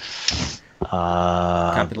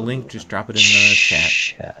 Copy the link, just drop it in the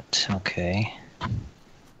chat. Okay.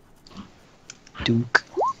 Duke.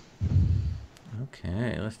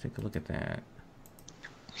 Okay, let's take a look at that.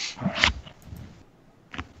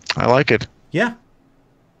 I like it. Yeah.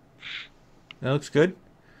 That looks good.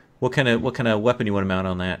 What kind of weapon you want to mount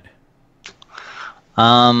on that?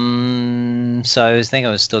 So I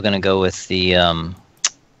was still going to go with the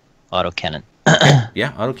autocannon.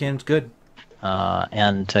 Yeah, autocannon's good.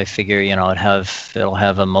 And I figure, it'll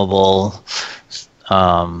have a mobile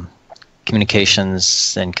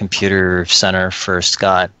communications and computer center for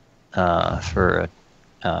Scott, for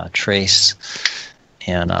Trace,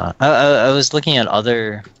 and I was looking at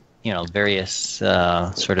other, various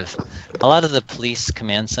sort of. A lot of the police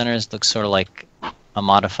command centers look sort of like a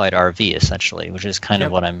modified RV, essentially, which is kind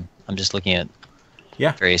of what I'm just looking at.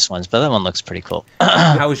 Yeah. Various ones, but that one looks pretty cool.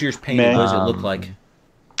 How is yours painted? What does it look like?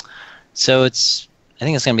 So I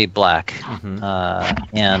think it's going to be black.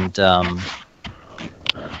 And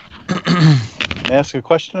May I ask a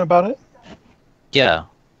question about it? Yeah.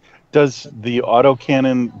 Does the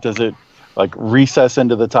autocannon, does it like recess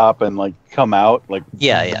into the top and like come out? Like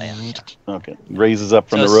Yeah. Okay. Raises up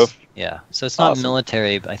from the roof? Yeah. So it's not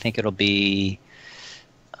military, but I think it'll be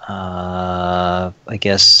I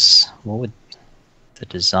guess what would the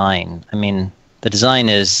design? I mean, the design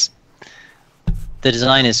is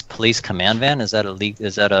police command van. Is that a league?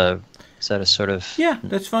 Is that a sort of? Yeah,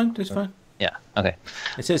 that's fine. That's fine. Yeah. Okay.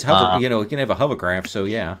 It says hover. You can have a hovercraft. So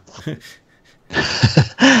yeah.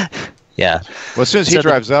 Yeah. Well, as soon as he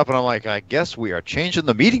drives up, and I'm like, I guess we are changing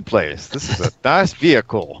the meeting place. This is a nice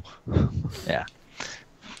vehicle. Yeah.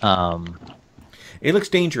 It looks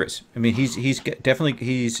dangerous. I mean, he's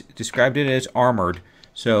described it as armored,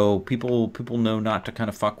 so people know not to kind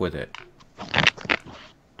of fuck with it.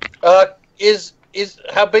 Is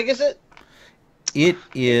how big is it? It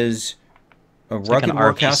is a like rugged an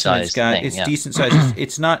workhouse, and RP-sized it's thing, yeah. decent size.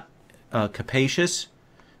 It's not capacious,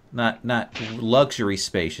 not luxury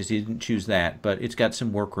spacious. He didn't choose that, but it's got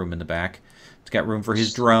some workroom in the back. It's got room for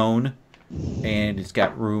his drone, and it's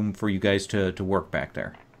got room for you guys to work back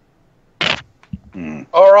there.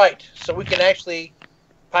 All right, so we can actually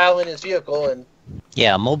pile in his vehicle and.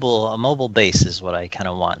 Yeah, a mobile base is what I kind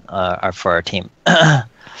of want for our team.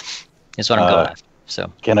 Is what I'm going after.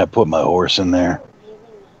 So Can I put my horse in there?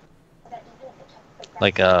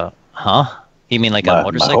 like a You mean like a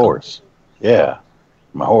motorcycle? My horse. Yeah,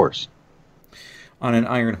 my horse. On an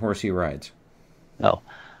iron horse he rides. Oh.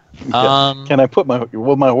 Can I put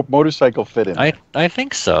will my motorcycle fit in? I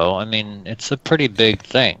think so. I mean, it's a pretty big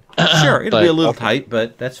thing. Sure, it'll be a little tight,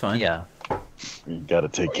 but that's fine. Yeah. You got to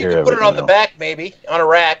take You care can of put it. it on the back, maybe on a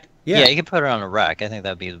rack. Yeah, you can put it on a rack. I think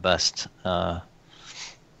that'd be the best.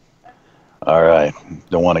 All right.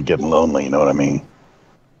 Don't want to get lonely. You know what I mean?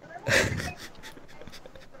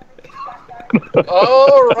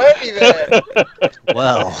 Alrighty then.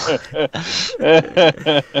 Well,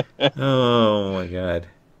 Oh my god.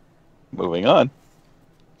 Moving on.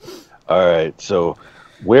 All right. So,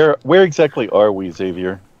 where exactly are we,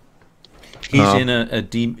 Xavier? He's in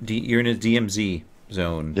you're in a DMZ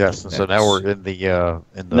zone. Yes. So now we're in the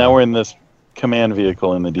Now we're in this command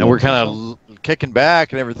vehicle in the DMZ. and we're kind of kicking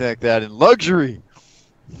back and everything like that in luxury.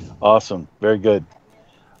 Awesome. Very good.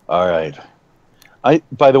 All right.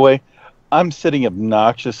 By the way, I'm sitting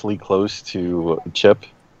obnoxiously close to Chip.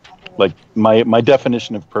 Like my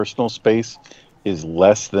definition of personal space is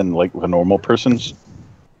less than like a normal person's.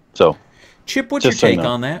 So, Chip, what's your Just so you take know.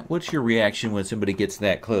 on that? What's your reaction when somebody gets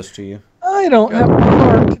that close to you? I don't have the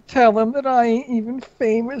heart to tell him that I ain't even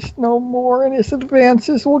famous no more, and his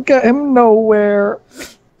advances will get him nowhere.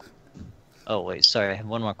 oh wait, sorry. I have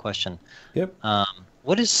one more question. Yep.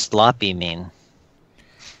 What does sloppy mean?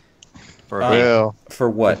 For a Well, For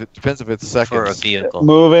what? it depends if it's for a seconds. vehicle.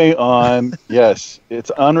 moving on. Yes, it's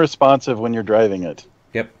unresponsive when you're driving it.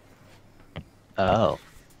 Yep. Oh.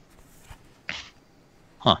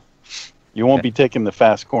 You won't be taking the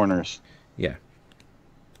fast corners. Yeah.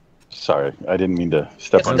 Sorry, I didn't mean to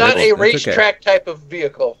step It's on not your a toes. racetrack type of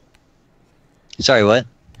vehicle. Sorry, what?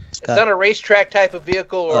 It's not a racetrack type of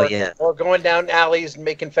vehicle, or Oh, yeah. or going down alleys and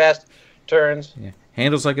making fast turns. Yeah.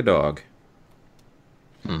 Handles like a dog.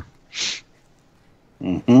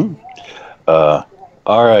 Mm-hmm. All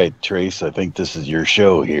right, Trace. I think this is your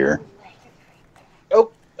show here. Oh,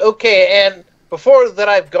 okay. And before that,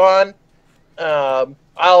 I've gone. I'll,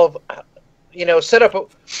 set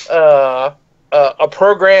up a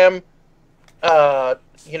program. To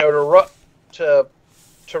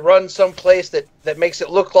run someplace that makes it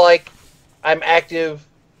look like I'm active.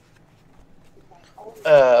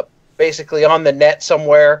 Basically on the net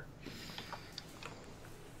somewhere.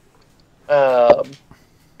 And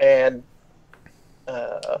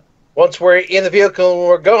once we're in the vehicle and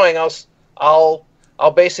we're going, I'll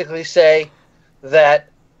basically say that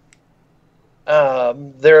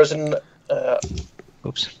there's an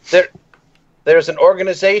there's an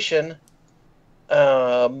organization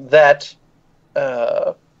that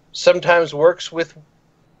sometimes works with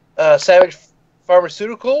Savage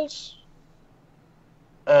Pharmaceuticals.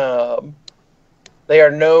 They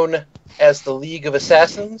are known as the League of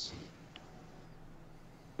Assassins.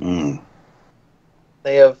 Mm.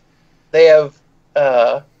 They have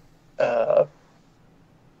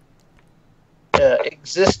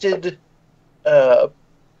existed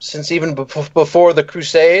since even before the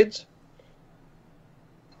Crusades.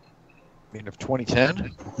 I mean, of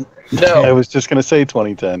 2010. No, I was just going to say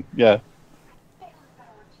 2010. Yeah.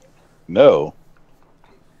 No.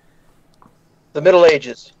 the Middle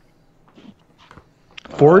Ages.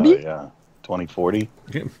 40? Yeah. 2040.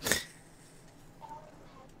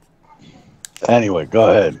 Anyway, go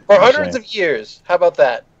ahead. For hundreds of years. How about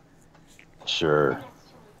that? Sure.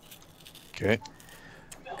 Okay.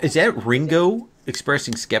 Is that Ringo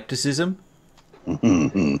expressing skepticism?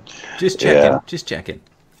 Mhm. Just checking. Yeah. Just checking.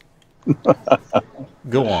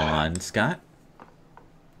 Go on, Scott.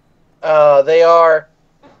 They are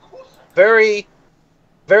very,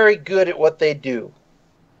 very good at what they do.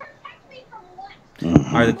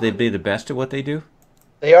 Are they the best at what they do?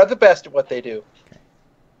 They are the best at what they do.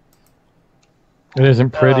 It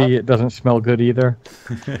isn't pretty. It doesn't smell good either.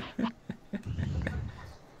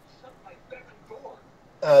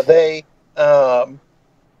 They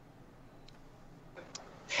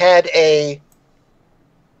had a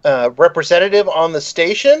representative on the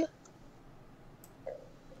station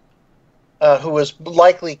who was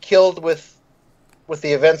likely killed with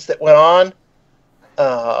the events that went on,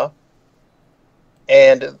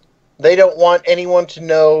 and they don't want anyone to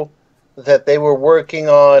know that they were working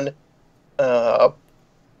on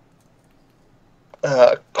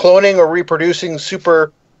cloning or reproducing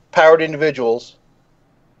super-powered individuals.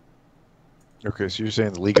 Okay, so you're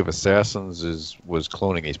saying the League of Assassins was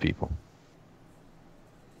cloning these people,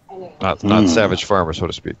 not Savage Farmer, so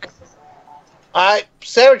to speak.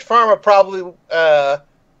 Savage Farmer probably was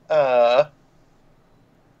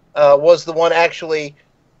the one actually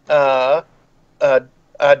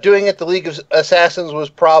doing it. The League of Assassins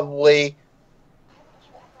was probably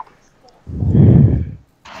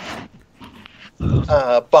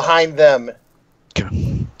behind them.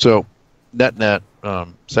 Okay. So, net,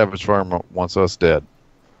 Savage Farmer wants us dead.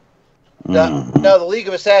 No, the League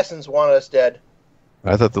of Assassins want us dead.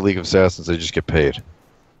 I thought the League of Assassins, they just get paid.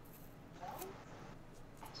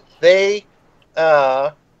 They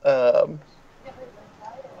are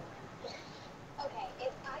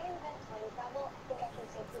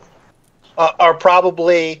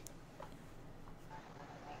probably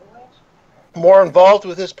more involved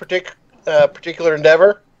with this particular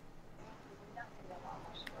endeavor.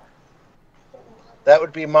 That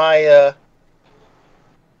would be my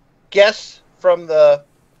guess from the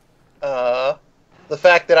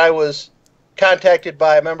fact that I was contacted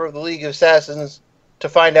by a member of the League of Assassins to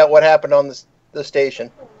find out what happened on the station.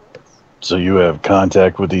 So you have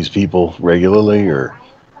contact with these people regularly, or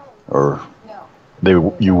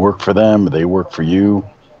you work for them, or they work for you?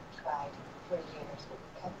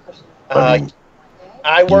 I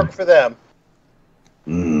work for them.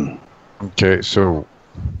 Okay, so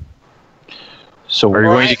are you Or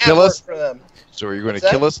going to kill us? For them. So are you going to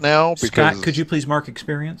kill us now? Because Scott, could you please mark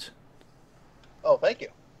experience? Oh, thank you.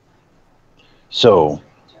 So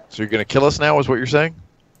you're going to kill us now, is what you're saying?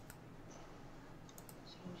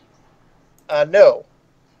 No.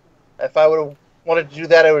 If I would have wanted to do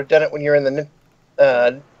that, I would have done it when you're in the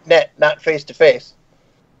net, not face to face.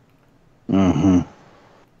 Mm-hmm.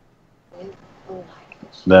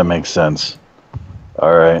 That makes sense.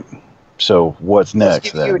 All right. So what's next Let's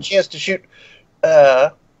give then? you a chance to shoot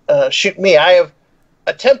me. I have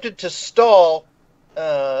attempted to stall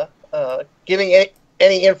giving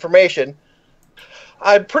any information.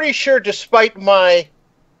 I'm pretty sure, despite my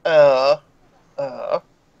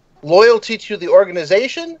loyalty to the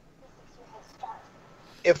organization,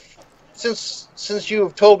 since you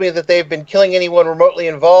have told me that they've been killing anyone remotely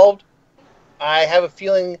involved, I have a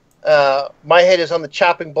feeling my head is on the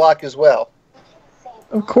chopping block as well.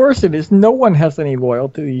 Of course it is. No one has any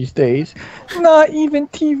loyalty these days. Not even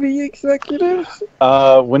TV executives.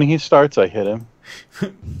 When he starts, I hit him.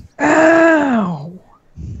 Ow!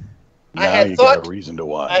 Now you got a reason to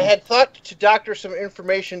watch. I had thought to doctor some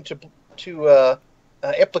information to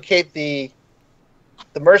implicate the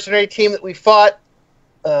mercenary team that we fought,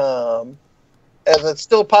 as it's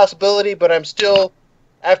still a possibility, but I'm still,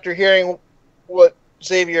 after hearing what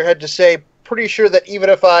Xavier had to say, pretty sure that even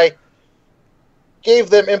if I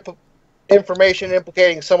gave them information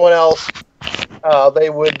implicating someone else, they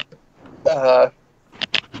would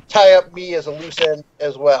tie up me as a loose end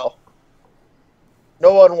as well.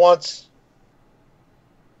 No one wants...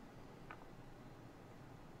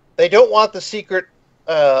 They don't want the secret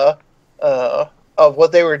of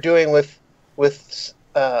what they were doing with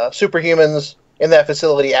superhumans in that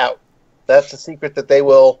facility out. That's the secret that they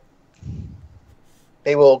will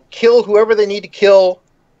kill whoever they need to kill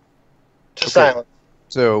to silence.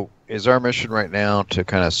 So is our mission right now to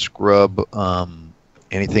kind of scrub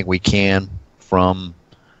anything we can from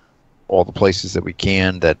all the places that we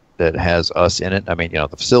can that has us in it? I mean, the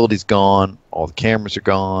facility's gone, all the cameras are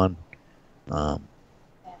gone.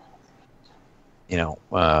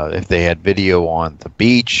 If they had video on the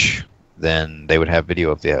beach, then they would have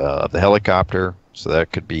video of the helicopter. So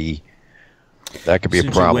that could be a problem.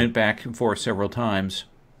 Since you went back and forth several times.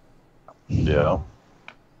 Yeah.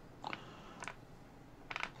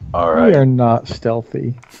 All right. We are not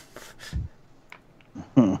stealthy.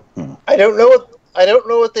 I don't know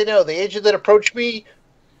what they know. The agent that approached me,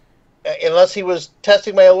 unless he was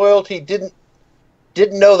testing my loyalty, didn't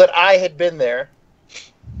know that I had been there.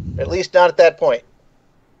 At least not at that point.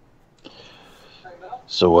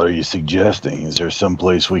 So what are you suggesting? Is there some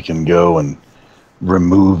place we can go and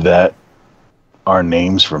remove our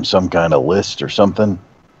names from some kind of list or something?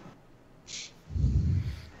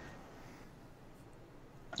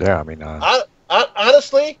 Yeah, I mean,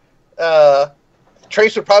 Honestly,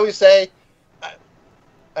 Trace would probably say,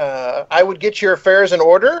 I would get your affairs in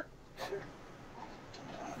order.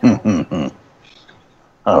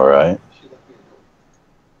 All right.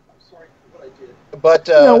 But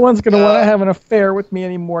no one's going to want to have an affair with me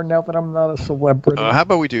anymore now that I'm not a celebrity. how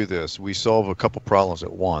about we do this? We solve a couple problems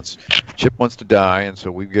at once. Chip wants to die, and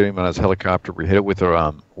so we get him on his helicopter. We hit it with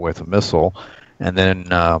a missile, and then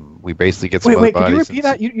we basically get some other Wait, could you bodies. repeat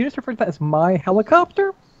that? You just referred to that as my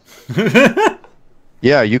helicopter?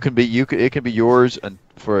 Yeah, it can be yours and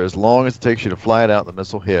for as long as it takes you to fly it out. The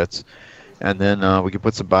missile hits, and then we can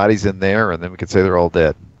put some bodies in there, and then we can say they're all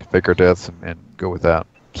dead. Fake our deaths and go with that.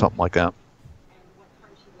 Something like that.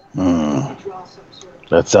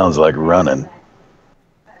 That sounds like running.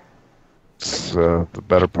 It's the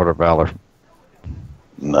better part of valor.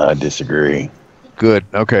 No, I disagree. Good.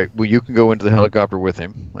 Okay. Well, you can go into the helicopter with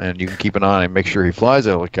him, and you can keep an eye on him, make sure he flies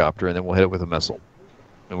the helicopter, and then we'll hit it with a missile.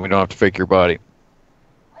 And we don't have to fake your body.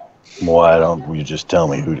 Why don't you just tell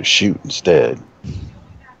me who to shoot instead?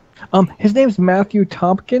 His name's Matthew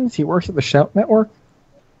Tompkins. He works at the Shout Network.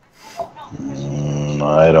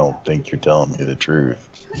 I don't think you're telling me the truth.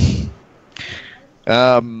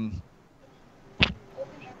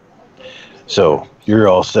 So you're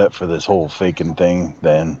all set for this whole faking thing,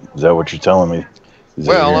 then? Is that what you're telling me?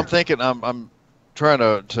 Well, I'm thinking I'm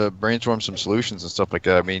trying to brainstorm some solutions and stuff like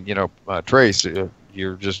that. I mean, Trace,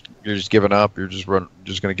 you're just giving up. You're just going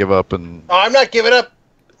to give up and. Oh, I'm not giving up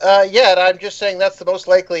yet. I'm just saying that's the most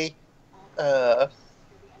likely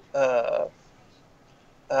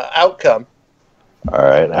outcome. All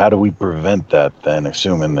right. How do we prevent that then,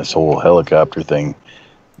 assuming this whole helicopter thing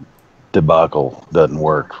debacle doesn't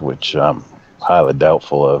work, which I'm highly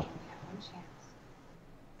doubtful of?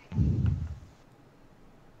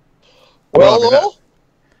 Well,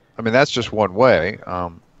 I mean, that's just one way.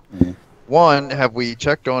 One, have we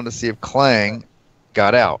checked on to see if Clang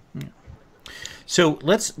got out? So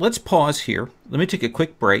let's pause here. Let me take a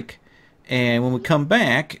quick break. And when we come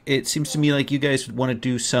back, it seems to me like you guys would want to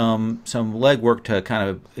do some legwork to kind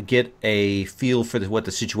of get a feel for what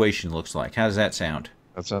the situation looks like. How does that sound?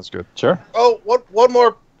 That sounds good. Sure. Oh, one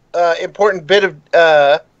more important bit of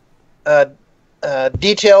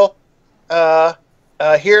detail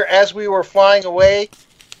here. As we were flying away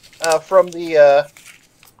from the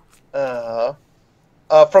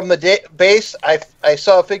base, I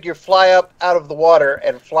saw a figure fly up out of the water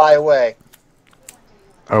and fly away.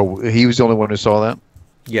 Oh, he was the only one who saw that?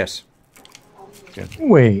 Yes. Okay.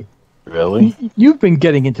 Wait. Really? You've been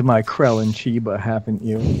getting into my Krell and Chiba, haven't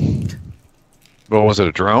you? Well, was it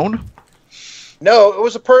a drone? No, it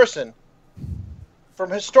was a person. From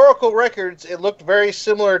historical records, it looked very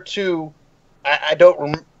similar to... I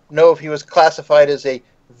don't know if he was classified as a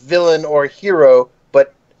villain or hero,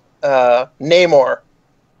 but Namor.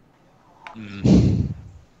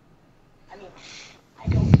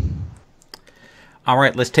 All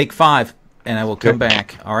right, let's take 5, and I will come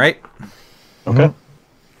back. All right? Okay.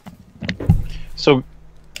 So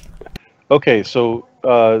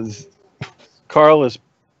Carl is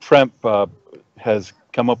has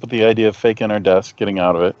come up with the idea of faking our deaths, getting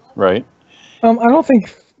out of it, right? I don't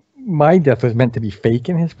think my death was meant to be fake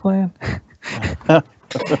in his plan. I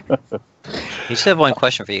just have one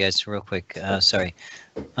question for you guys, real quick. Sorry.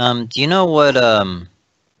 Do you know what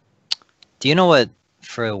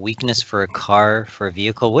for a weakness for a car, for a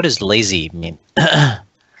vehicle, what does lazy mean?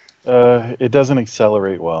 It doesn't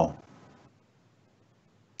accelerate well.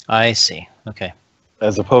 I see. Okay.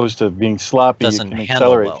 As opposed to being sloppy, Doesn't you can handle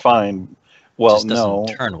accelerate well. fine. Well, Just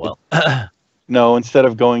doesn't turn well. No, instead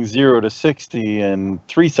of going 0 to 60 in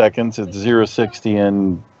 3 seconds, it's 0 to 60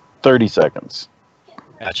 in 30 seconds.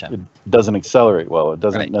 Gotcha. It doesn't accelerate well. It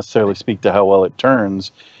doesn't necessarily speak to how well it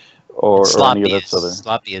turns or any of that other.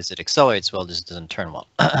 Sloppy as it accelerates well, just doesn't turn well.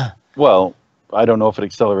 Well, I don't know if it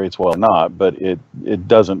accelerates well or not, but it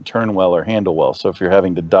doesn't turn well or handle well. So if you're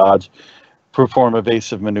having to dodge, perform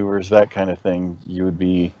evasive maneuvers, that kind of thing, you would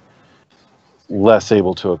be less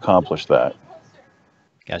able to accomplish that.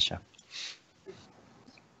 Gotcha.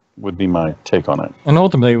 Would be my take on it. And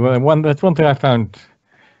ultimately, that's one thing I found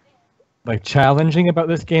challenging about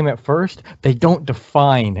this game at first. They don't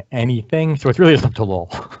define anything, so it's really just up to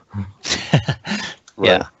lol.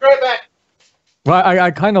 Yeah. Right back. Well,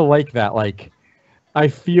 I kind of like that. I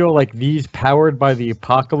feel like these powered by the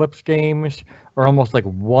Apocalypse games are almost like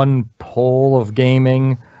one pole of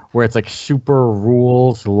gaming, where it's like super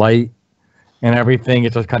rules light and everything.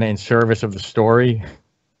 It's just kind of in service of the story.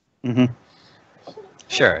 Mm-hmm.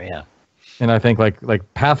 Sure, yeah. And I think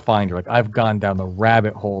like Pathfinder, like I've gone down the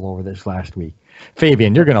rabbit hole over this last week.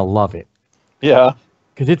 Fabian, you're gonna love it Yeah.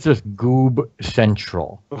 because it's just goob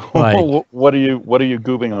central. Like, what are you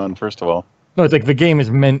goobing on, first of all? no, it's like the game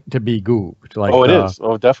is meant to be goobed. Like, Oh, it is.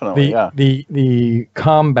 Oh, definitely. Yeah. The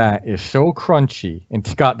combat is so crunchy, and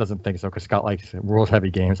Scott doesn't think so because Scott likes rules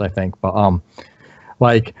heavy games, I think. But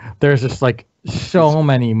like there's just like so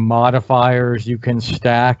many modifiers you can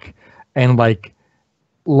stack, and like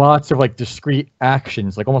lots of like discrete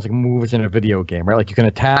actions, like almost like moves in a video game, right? Like you can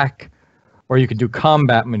attack, or you can do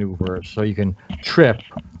combat maneuvers. So you can trip,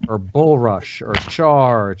 or bull rush, or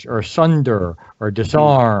charge, or sunder, or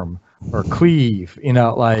disarm, or cleave. You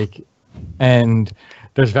know, like, and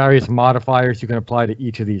there's various modifiers you can apply to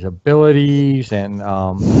each of these abilities. And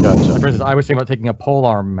Gotcha. for instance, I was thinking about taking a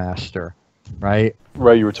polearm master, right?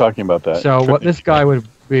 Right, you were talking about that. So what this guy would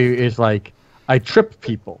be is like, I trip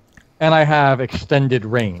people, and I have extended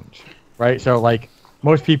range, right? So like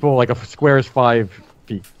most people, like a square is 5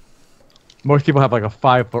 feet. Most people have like a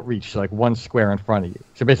 5 foot reach, so like one square in front of you.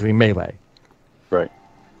 So basically melee. Right.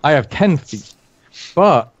 I have 10 feet,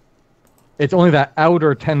 but it's only that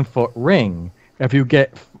outer 10-foot ring. If you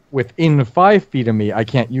get within 5 feet of me, I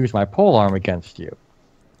can't use my polearm against you,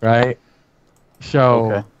 right?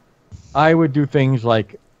 So Okay. I would do things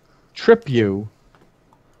like trip you.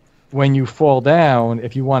 When you fall down,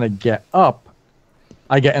 if you want to get up,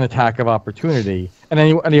 I get an attack of opportunity. And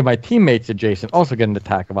any of my teammates adjacent also get an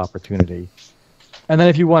attack of opportunity. And then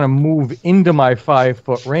if you want to move into my 5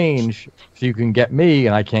 foot range so you can get me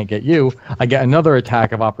and I can't get you, I get another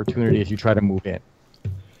attack of opportunity as you try to move in.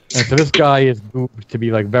 And so this guy is moved to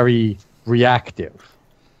be like very reactive.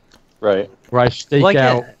 Right. Where I stake Well,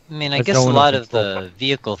 out. I guess a lot of the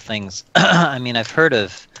vehicle things. I mean, I've heard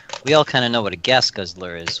of. We all kind of know what a gas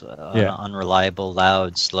guzzler is. Yeah. Unreliable,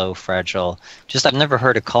 loud, slow, fragile. Just I've never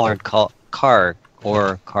heard a car called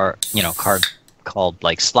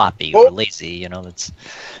like sloppy or lazy. You know, that's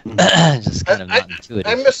just kind of not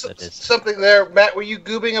intuitive. I missed something there. Matt, were you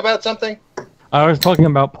goobing about something? I was talking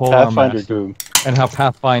about polearm Pathfinder master goob. and how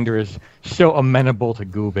Pathfinder is so amenable to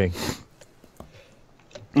goobing.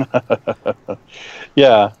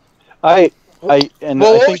 Yeah. I What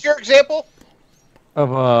think was your example?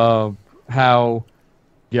 Of how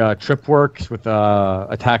trip works with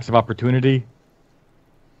attacks of opportunity.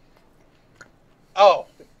 Oh,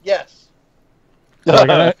 yes. So,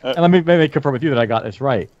 like, and let me maybe confirm with you that I got this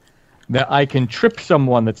right. That I can trip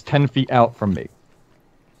someone that's 10 feet out from me.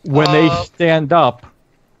 When they stand up,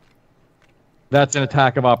 that's an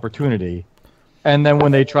attack of opportunity. And then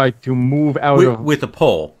when they try to move out with a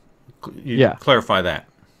pole. Yeah. Clarify that.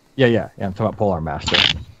 Yeah, I'm talking about polearm master.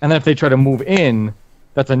 And then if they try to move in,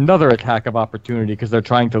 that's another attack of opportunity because they're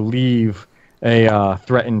trying to leave a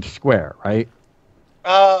threatened square, right?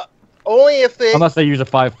 Only if they... Unless they use a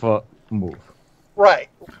 5 foot move. Right.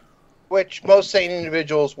 Which most sane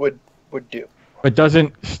individuals would do. But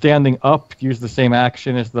doesn't standing up use the same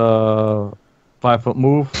action as the 5 foot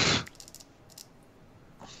move?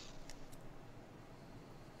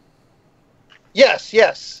 Yes.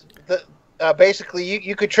 Basically,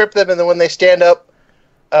 you could trip them, and then when they stand up,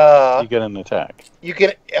 you get an attack. You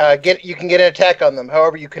can get an attack on them.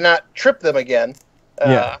 However, you cannot trip them again.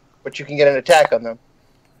 But you can get an attack on them.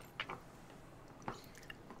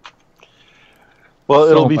 Well,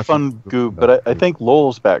 So it'll be much fun, to Goob, about but I think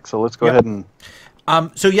Lowell's back, so let's go ahead and...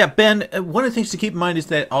 So yeah, Ben, one of the things to keep in mind is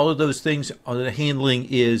that all of those things, the handling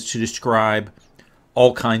is to describe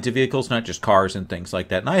all kinds of vehicles, not just cars and things like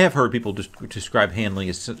that. And I have heard people describe handling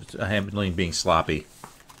as being sloppy.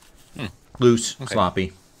 Loose,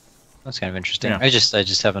 sloppy. That's kind of interesting. Yeah. I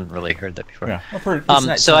just haven't really heard that before. Yeah, I've heard it's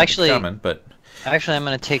not so actually, common, but actually, I'm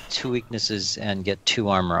going to take 2 weaknesses and get 2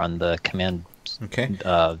 armor on the command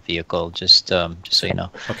vehicle. Just so you know.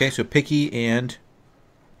 Okay, so picky and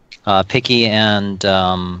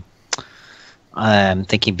I'm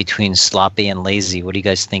thinking between sloppy and lazy. What do you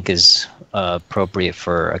guys think is appropriate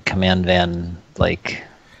for a command van? Like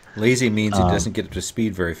lazy means it doesn't get up to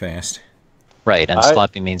speed very fast. Right, and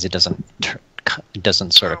sloppy means it doesn't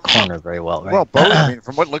sort of corner very well, right? Well, both. I mean,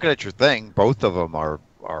 from looking at your thing, both of them are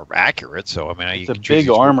accurate. So I mean, it's a big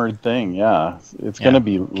armored thing. Yeah, it's going to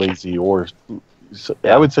be lazy or.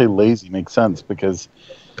 I would say lazy makes sense because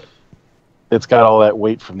it's got all that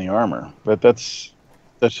weight from the armor. But that's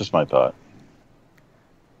just my thought.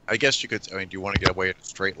 I guess you could. I mean, do you want to get away in a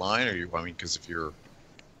straight line, or you? I mean, because if you're.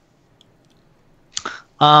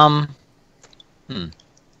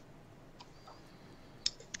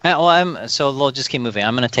 We'll just keep moving.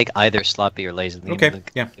 I'm going to take either sloppy or lazy. Okay,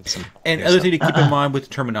 yeah. And other thing to keep in mind with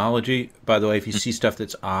terminology, by the way, if you see stuff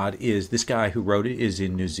that's odd, is this guy who wrote it is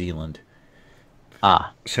in New Zealand.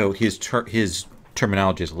 So his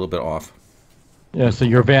terminology is a little bit off. Yeah, so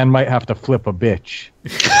your van might have to flip a bitch.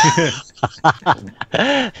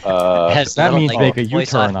 That means make a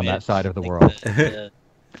U-turn on that side of the world.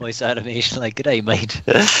 Voice automation, like, good day, mate.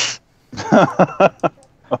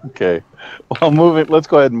 Okay. Well, let's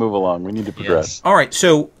go ahead and move along. We need to progress. Yes. All right,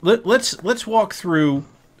 so let's walk through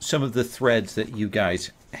some of the threads that you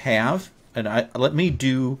guys have, and let me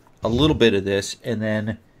do a little bit of this, and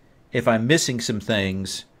then if I'm missing some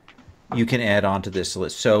things, you can add on to this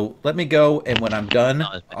list. So let me go, and when I'm done,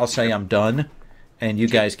 I'll say I'm done, and you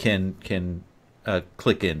guys can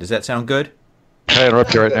click in. Does that sound good? Can I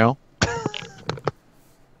interrupt you right now?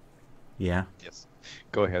 Yeah. Yes.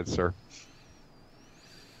 Go ahead, sir.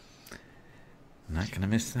 I'm not going to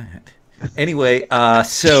miss that. Anyway,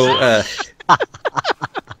 so...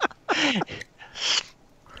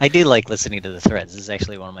 I do like listening to the threads. This is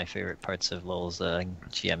actually one of my favorite parts of Lowell's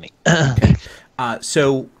GME. Okay.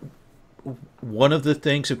 So one of the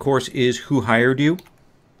things, of course, is who hired you.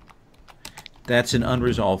 That's an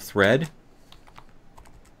unresolved thread.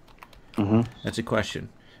 Mm-hmm. That's a question.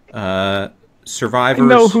 Survivors... I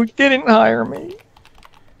know who didn't hire me.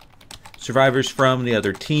 Survivors from the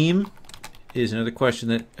other team is another question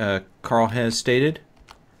that Carl has stated.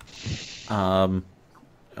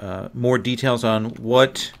 More details on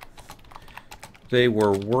what they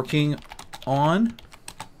were working on.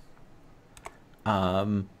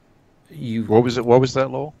 What was it? What was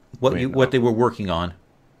that, Lowell? What they were working on.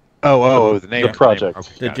 Oh, the name. The project.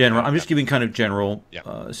 Okay, The general. I'm just giving kind of general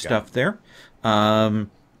stuff there.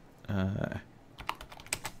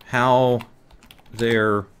 How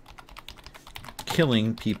they're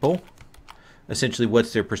killing people. Essentially,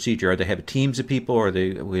 what's their procedure? Are they have teams of people? Or are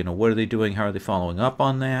they, what are they doing? How are they following up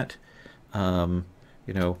on that?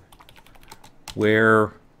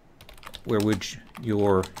 Where would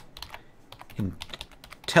your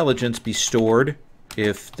intelligence be stored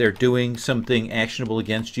if they're doing something actionable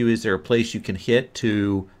against you? Is there a place you can hit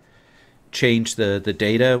to change the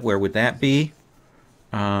data? Where would that be?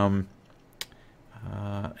 And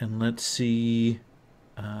let's see.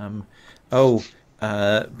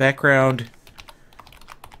 Background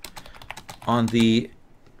on the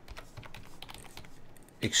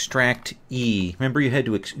extract E. Remember, you had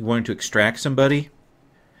to you wanted to extract somebody.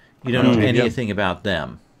 You don't know anything about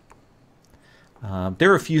them.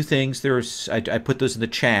 There are a few things. I put those in the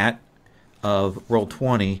chat of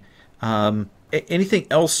Roll20. Anything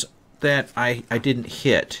else that I didn't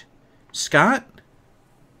hit? Scott?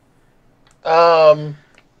 So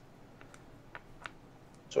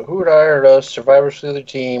who had hired us? Survivors for the other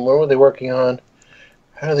team. What were they working on?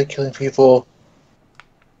 How are they killing people?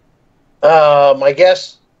 I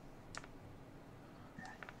guess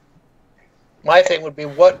my thing would be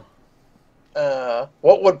what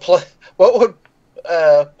would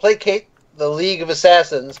placate the League of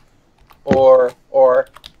Assassins, or why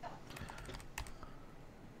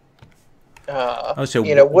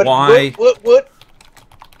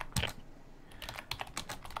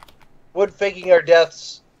would faking our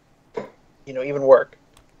deaths, even work?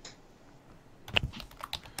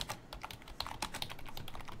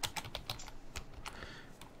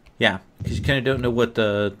 Yeah, because you kind of don't know what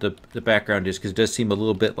the background is, because it does seem a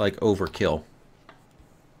little bit like overkill.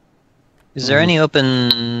 Is there any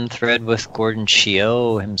open thread with Gordon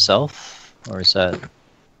Chio himself, or is that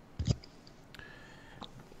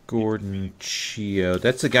Gordon Chio?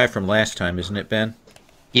 That's the guy from last time, isn't it, Ben?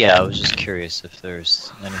 Yeah, I was just curious if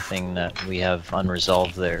there's anything that we have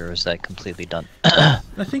unresolved there, or is that completely done? I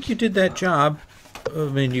think you did that job. I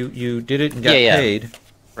mean, you did it and got paid.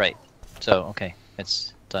 Right. So, okay.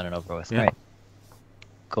 It's done and over with. Yeah. Right.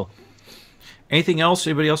 Cool. Anything else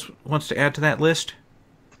anybody else wants to add to that list?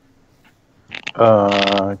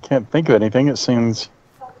 I can't think of anything. It seems...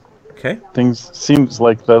 Okay. Seems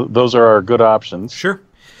like those are our good options. Sure.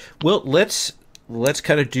 Well, let's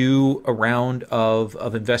kind of do a round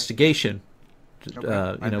of investigation.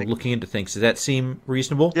 Okay. Looking into things. Does that seem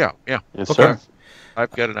reasonable? Yeah. Yes, okay. sir.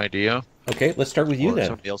 I've got an idea. Okay, let's start with you then.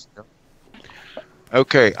 Somebody else.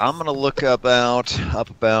 Okay, I'm going to look up about.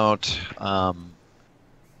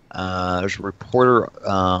 There's a reporter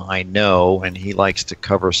I know, and he likes to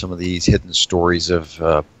cover some of these hidden stories of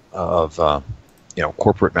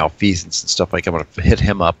corporate malfeasance and stuff like that. I'm going to hit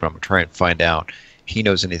him up, and I'm going to try and find out if he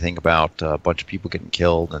knows anything about a bunch of people getting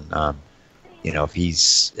killed, and if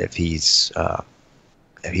he's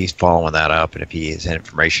he's following that up, and if he has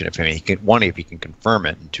information, if he can, one, if he can confirm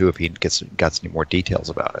it, and two, if he got any more details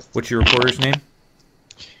about it. What's your reporter's name?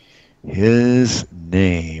 His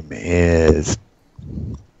name is.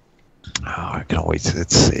 Oh, I can always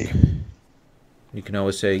let's see. You can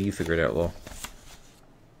always say you figure it out, Lowell.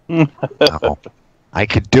 Oh, I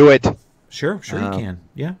could do it. Sure, you can.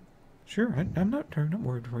 Yeah, sure. I'm not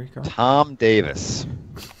worried for you, Carl. Tom Davis.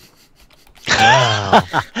 Wow,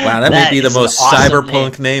 that may be the most awesome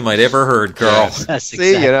cyberpunk name I'd ever heard, Carl. That's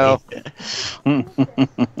See,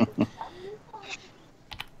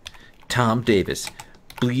 Tom Davis,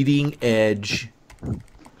 bleeding edge.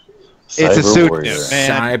 It's a suit, warrior. man.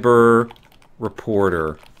 Cyber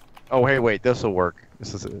reporter. Oh, hey, wait, this will work.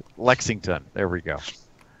 This is Lexington. There we go.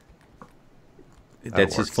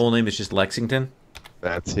 That's his works. full name. Is just Lexington.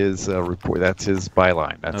 That's his report. That's his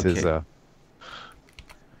byline. That's his.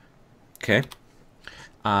 Okay.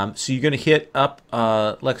 So you're going to hit up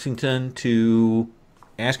Lexington to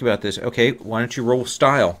ask about this. Okay, why don't you roll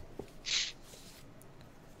style?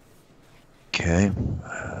 Okay.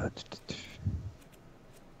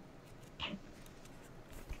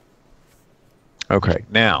 Okay,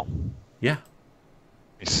 now. Yeah.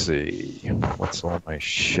 Let me see. What's all my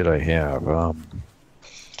shit I have?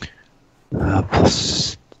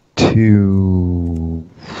 +2.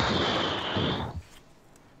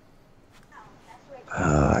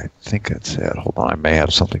 I think that's it. Hold on, I may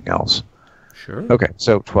have something else. Sure. Okay,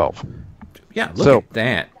 so 12. Yeah, look So- at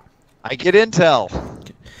that. I get intel.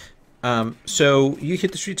 So you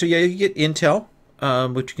hit the street. So yeah, you get intel,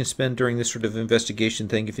 which you can spend during this sort of investigation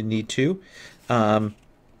thing if you need to.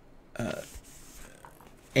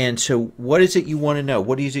 And so, what is it you want to know?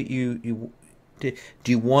 What is it do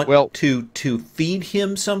you want to feed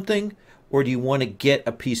him something, or do you want to get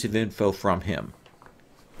a piece of info from him?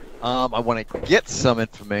 I want to get some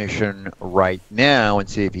information right now and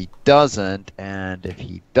see if he doesn't, and if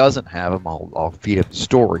he doesn't have him, I'll feed him the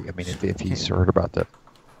story. I mean, if he's heard about that.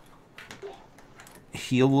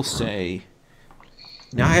 He will say,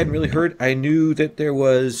 now I hadn't really heard, I knew that there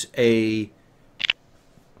was a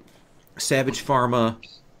Savage Pharma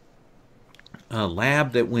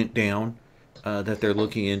lab that went down that they're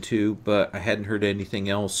looking into, but I hadn't heard anything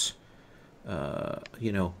else,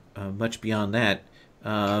 much beyond that.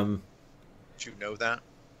 Did you know that?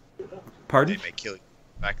 Pardon? They may kill you.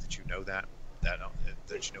 The fact that you know that you know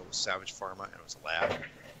it was Savage Pharma and it was a lab.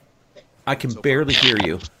 I can barely hear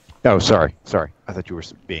you. Oh, sorry. I thought you were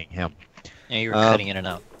being him. Yeah, you were cutting in and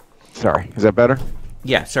out. Sorry. Is that better?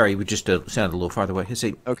 Yeah, sorry, we just sounded a little farther away.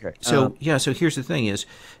 Say, Okay. So so here's the thing: is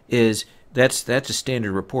that's a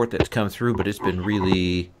standard report that's come through, but it's been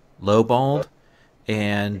really lowballed,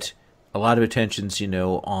 and a lot of attention's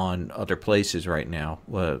on other places right now.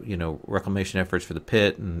 Reclamation efforts for the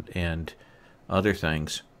pit and other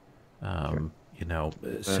things.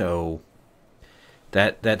 So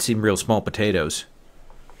that seemed real small potatoes.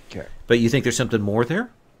 Okay. But you think there's something more there?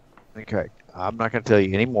 Okay. I'm not going to tell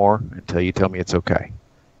you any more until you tell me it's okay.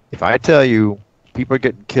 If I tell you people are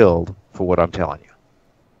getting killed for what I'm telling you,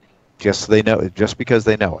 just because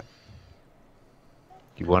they know it.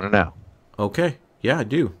 You want to know? Okay. Yeah, I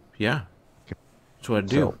do. Yeah. That's what I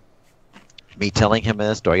do. So, me telling him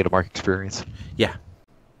this, do I get a mark experience? Yeah.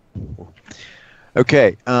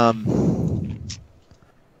 Okay.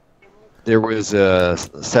 There was a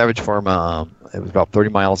Savage Pharma. It was about 30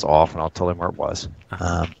 miles off, and I'll tell him where it was.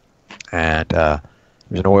 And there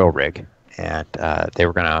was an oil rig, and they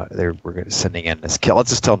were sending in this kill. Let's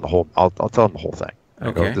just tell them the whole. I'll tell them the whole thing.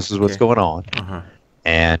 Okay. This is what's going on. Uh-huh.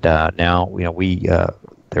 And now we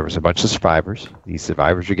there was a bunch of survivors. These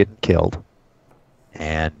survivors are getting killed,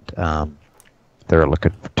 and they're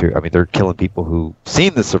looking to. I mean, they're killing people who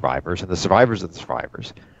seen the survivors, and the survivors of the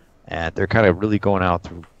survivors, and they're kind of really going out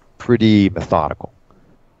through pretty methodical.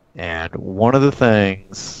 And one of the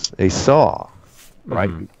things they saw, right,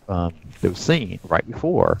 they was seen right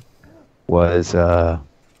before, was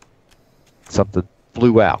something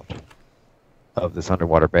flew out of this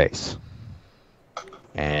underwater base,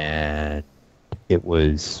 and it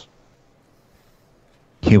was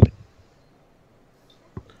human.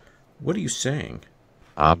 What are you saying?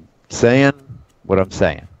 I'm saying what I'm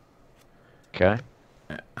saying. Okay?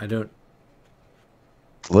 I don't.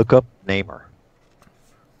 Look up Namer.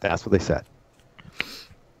 That's what they said.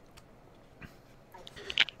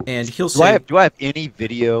 And he'll say. Do I have any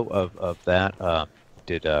video of that?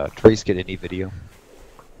 Did Trace get any video?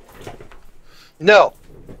 No,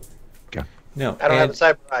 No. I don't have a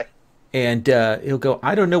cyber eye. And he'll go,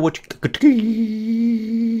 I don't know what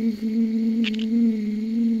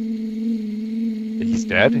He's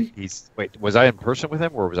dead? Wait, was I in person with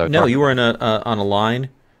him, or was I? No, talking you were on a line,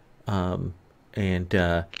 and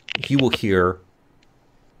you will hear.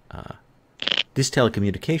 This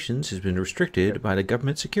telecommunications has been restricted by the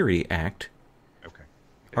Government Security Act, Okay.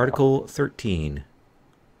 Article 13.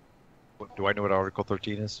 Do I know what Article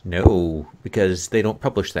 13 is? No, because they don't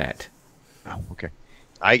publish that. Oh, okay.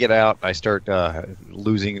 I get out. I start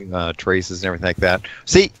losing traces and everything like that.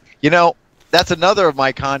 See, that's another of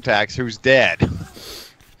my contacts who's dead.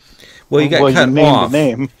 Well, you got cut you named off. the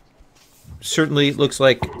name. Certainly, it looks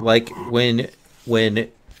like when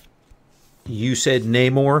you said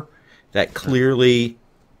Namor, that clearly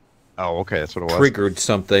Oh, okay. That's what it was. triggered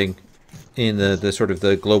something in the sort of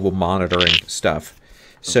the global monitoring stuff.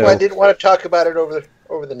 So Well, I didn't want to talk about it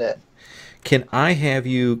over the net. can I have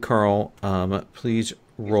you, Carl, please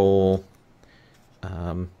roll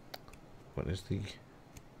what is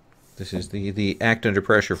this is the act under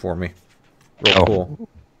pressure for me. Roll Oh. cool.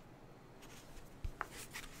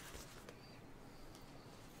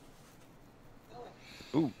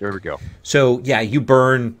 Ooh, there we go. So yeah, you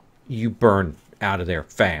burn out of there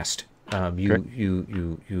fast. Okay.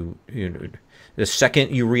 You the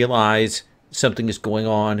second you realize something is going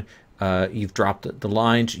on, you've dropped the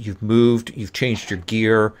lines, you've moved, you've changed your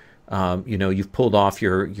gear. You've pulled off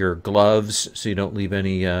your gloves so you don't leave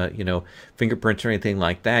any fingerprints or anything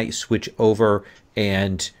like that. You switch over,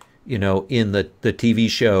 and in the TV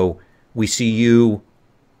show we see you.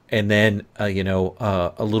 And then, a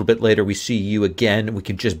little bit later, we see you again. We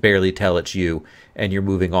can just barely tell it's you, and you're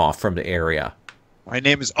moving off from the area. My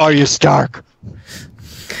name is Arya Stark.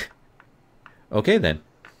 Okay, then.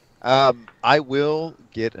 I will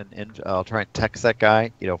get I'll try and text that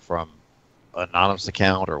guy, from an anonymous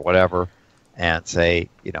account or whatever, and say,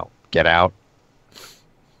 get out.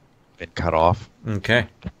 Been cut off. Okay.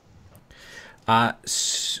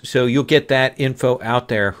 So you'll get that info out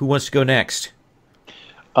there. Who wants to go next?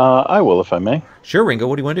 I will, if I may. Sure, Ringo.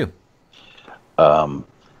 What do you want to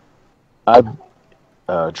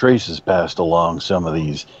do? Trace has passed along some of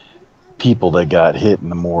these people that got hit in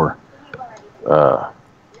the more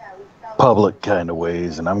public kind of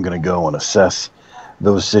ways, and I'm going to go and assess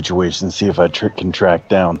those situations, see if I can track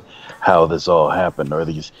down how this all happened. Are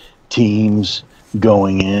these teams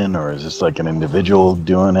going in, or is this like an individual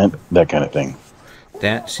doing it? That kind of thing.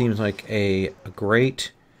 That seems like a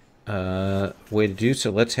great way to do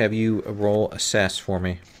so. Let's have you roll assess for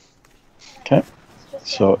me. Okay.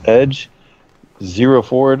 So edge, 0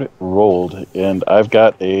 forward, rolled, and I've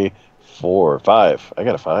got a 5. I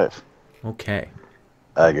got a 5. Okay.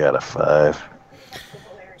 I got a 5.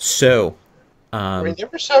 So, We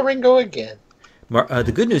never saw Ringo again.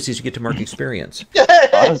 the good news is you get to mark experience.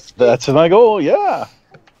 That's my goal, yeah.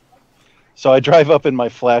 So I drive up in my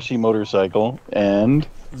flashy motorcycle, and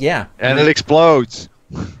Yeah. And it explodes.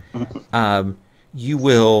 You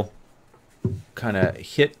will kind of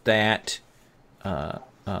hit that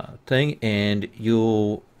thing, and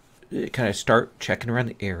you'll kind of start checking around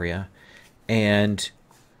the area. And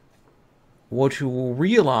what you will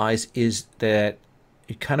realize is that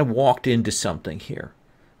you kind of walked into something here.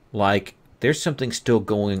 Like, there's something still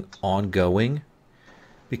ongoing,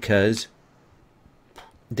 because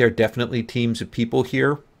there are definitely teams of people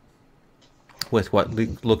here with what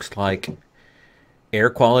looks like air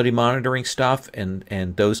quality monitoring stuff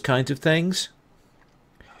and those kinds of things.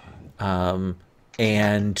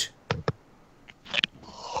 And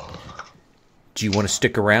do you want to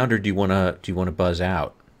stick around, or do you want to buzz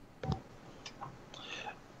out?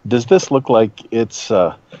 does this look like it's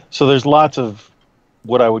so there's lots of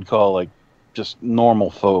what I would call like just normal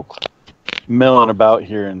folk milling about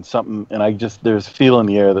here, and there's a feel in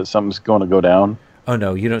the air that something's going to go down. Oh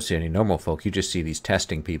no, you don't see any normal folk. You just see these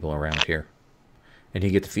testing people around here. And you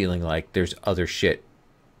get the feeling like there's other shit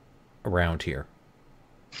around here.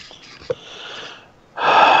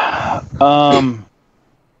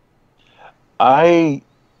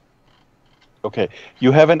 Okay,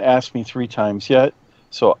 you haven't asked me 3 times yet,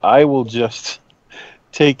 so I will just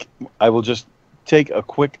take a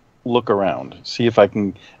quick look around, see if I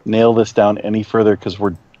can nail this down any further, because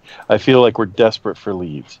I feel like we're desperate for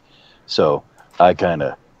leads. So I kind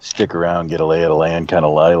of stick around, get a lay of the land, kind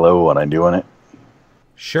of lie low when I'm doing it.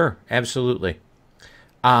 Sure, absolutely.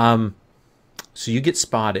 So you get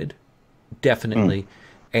spotted, definitely.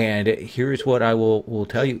 And here's what I will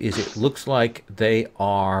tell you is it looks like they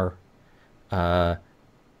are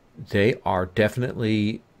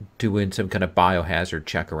definitely doing some kind of biohazard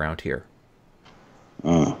check around here.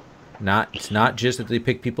 It's not just that they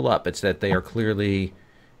pick people up, it's that they are clearly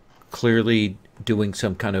doing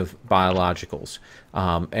some kind of biologicals.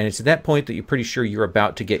 And it's at that point that you're pretty sure you're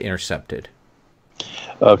about to get intercepted.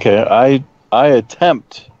 Okay, I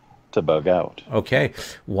attempt to bug out. Okay.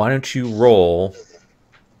 Why don't you roll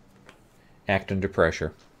act under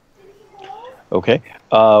pressure? Okay.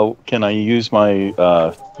 Can I use my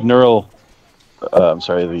the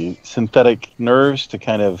synthetic nerves to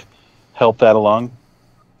kind of help that along?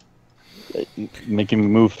 Making me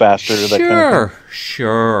move faster, that kind of thing?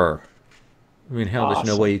 Sure. I mean, hell, there's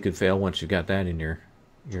no Awesome. way you could fail once you got that in your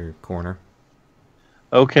corner.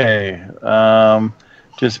 Okay.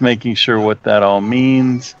 Just making sure what that all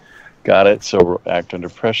means. Got it. So act under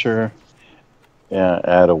pressure.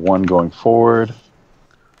 Add a 1 going forward.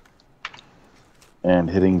 And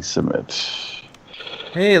hitting submit.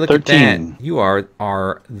 Hey, look 13. at that. You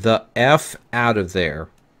are the F out of there.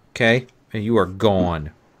 Okay? And you are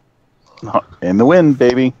gone. In the wind,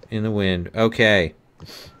 baby. In the wind. Okay.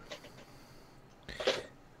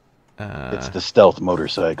 It's the stealth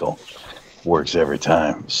motorcycle. Works every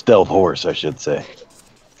time. Stealth horse, I should say.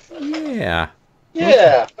 Yeah.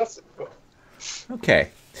 Yeah. Okay.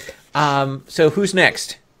 So who's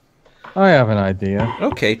next? I have an idea.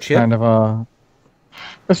 Okay, Chip. Kind of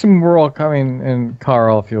assume we're all coming, and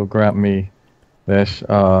Carl, if you'll grant me this,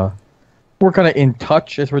 we're kind of in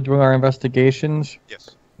touch as we're doing our investigations.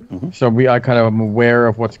 Yes. So I kind of am aware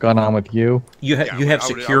of what's going on with you. You Yeah, you have I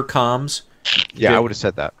would- secure comms. Yeah, I would have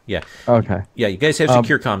said that. Yeah. Okay. Yeah, you guys have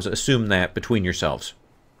secure comms. Assume that between yourselves.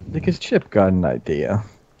 Because Chip got an idea.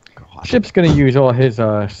 God. Chip's going to use all his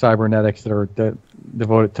cybernetics that are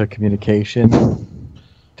devoted to communication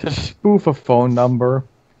to spoof a phone number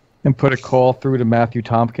and put a call through to Matthew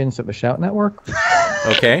Tompkins at the Shout Network.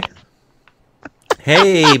 Okay.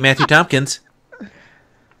 Hey, Matthew Tompkins.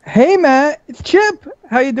 Hey, Matt, it's Chip.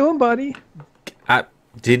 How you doing, buddy? I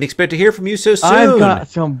didn't expect to hear from you so soon. I've got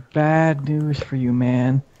some bad news for you,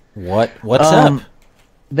 man. What's up?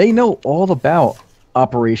 They know all about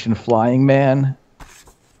Operation Flying Man.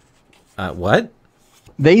 What?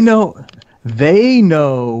 They know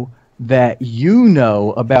that you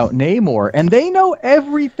know about Namor, and they know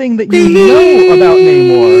everything that you know about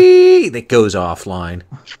Namor. That goes offline.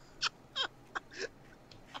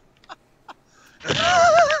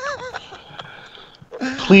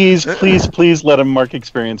 Please let him mark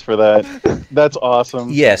experience for that. That's awesome.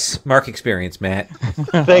 Yes, mark experience, Matt.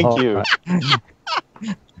 Thank you.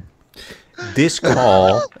 This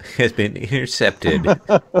call has been intercepted.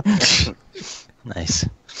 Nice.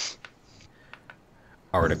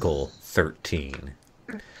 Article 13.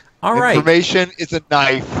 All right. Information is a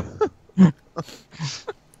knife.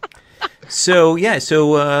 So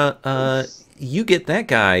you get that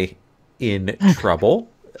guy in trouble.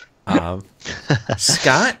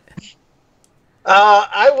 Scott?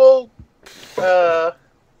 I will.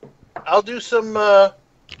 I'll do some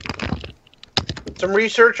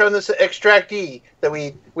research on this extractee that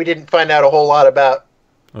we didn't find out a whole lot about.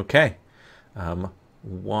 Okay.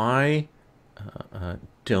 Why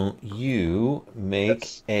don't you make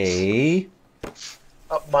a...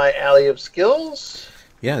 Up my alley of skills.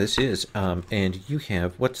 Yeah, this is. And you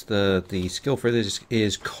have... What's the skill for this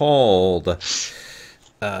is called...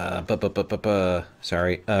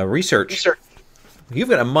 Sorry. Research. You've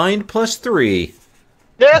got a mind +3.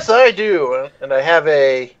 Yes, I do, and I have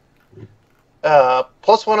a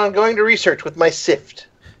 +1 on going to research with my sift.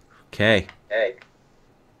 Okay. Hey.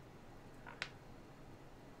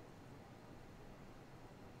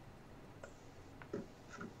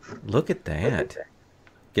 Look at that.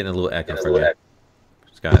 Getting a little echo from you,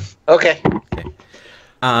 Scott. Okay.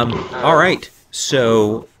 All right.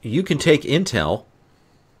 So you can take intel.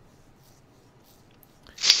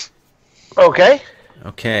 Okay.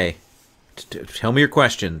 Okay. Tell me your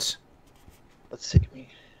questions. Let's see.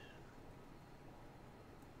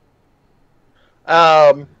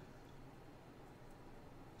 God,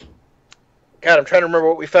 I'm trying to remember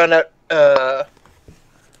what we found out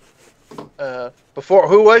before.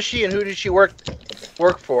 Who was she and who did she work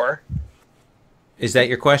for? Is that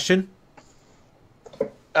your question?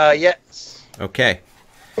 Yes. Okay.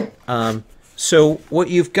 So what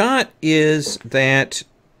you've got is that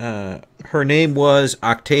her name was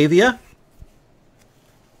Octavia.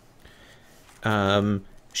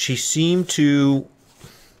 She seemed to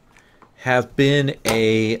have been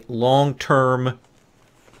a long-term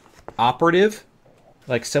operative,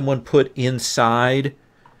 like someone put inside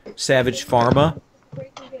Savage Pharma.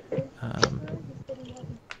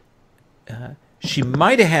 She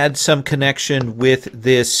might have had some connection with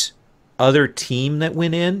this other team that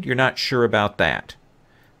went in. You're not sure about that.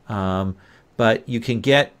 But you can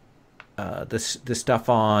get the stuff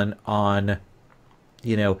on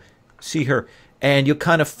see her, and you'll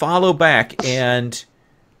kind of follow back. And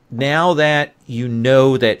now that you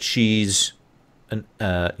know that she's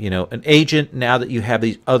an agent. Now that you have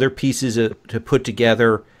these other pieces to put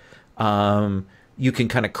together, you can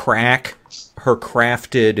kind of crack her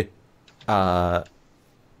crafted,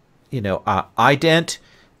 ident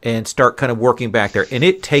and start kind of working back there. And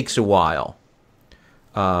it takes a while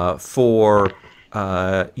for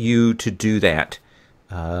you to do that.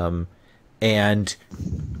 And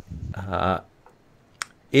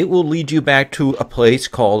it will lead you back to a place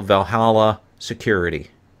called Valhalla Security.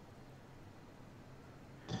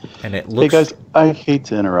 And it looks... Hey guys, I hate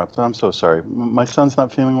to interrupt. I'm so sorry. My son's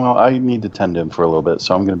not feeling well. I need to tend to him for a little bit,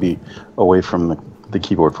 so I'm going to be away from the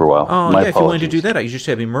keyboard for a while. Oh, My yeah, if you wanted to apologies. do that, I just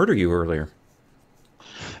had me murder you earlier.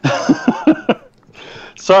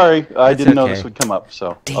 Sorry, I That's didn't know okay. this would come up,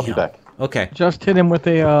 so I'll be Damn. back. Okay. Just hit him with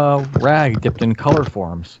a rag dipped in color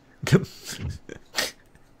forms.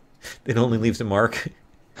 It only leaves a mark.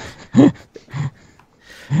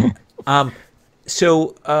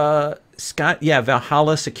 So, Scott, yeah,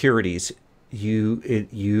 Valhalla Securities.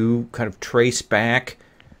 You kind of trace back,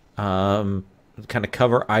 kind of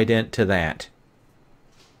cover ident to that.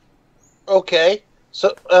 Okay,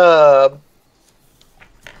 so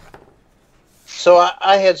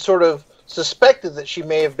I had sort of suspected that she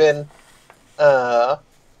may have been a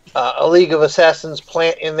League of Assassins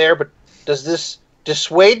plant in there, but does this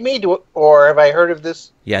dissuade me, or have I heard of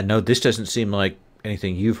this? Yeah, no, this doesn't seem like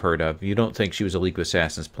anything you've heard of. You don't think she was a League of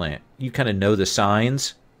Assassins plant. You kind of know the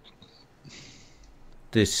signs.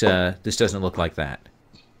 This doesn't look like that.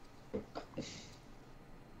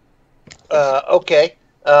 Okay.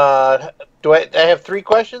 Do I have 3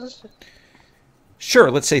 questions?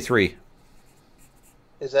 Sure, let's say 3.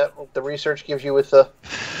 Is that what the research gives you with the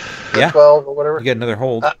Yeah. 12 or whatever? You get another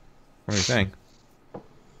hold. What are you saying?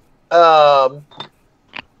 But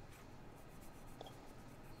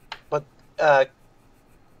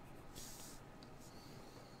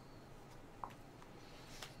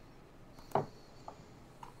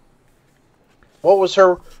what was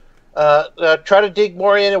her? Try to dig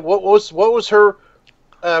more in. What was her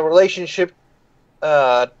relationship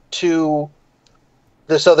to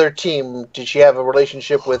this other team? Did she have a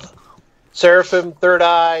relationship with Seraphim, Third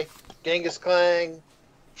Eye, Genghis Khan,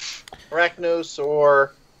 Arachnos,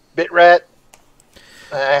 or Bitrat?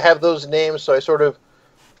 I have those names, so I sort of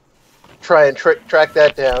try and track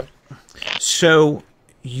that down. So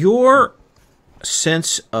your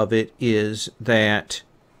sense of it is that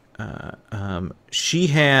she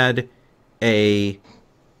had a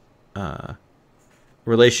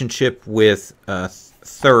relationship with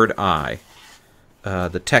Third Eye,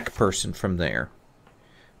 the tech person from there.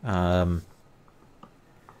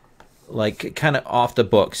 Like kind of off the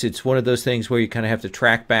books. It's one of those things where you kind of have to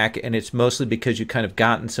track back, and it's mostly because you kind of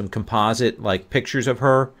gotten some composite like pictures of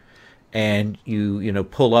her, and you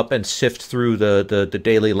pull up and sift through the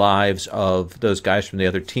daily lives of those guys from the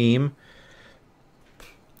other team,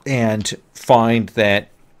 and find that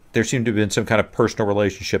there seemed to have been some kind of personal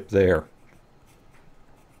relationship there.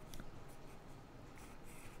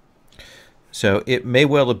 So it may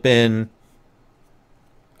well have been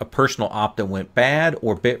a personal op that went bad,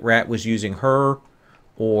 or Bitrat was using her,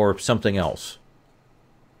 or something else.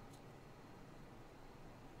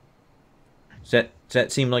 Does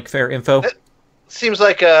that seem like fair info? That seems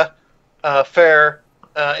like a fair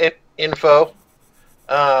info.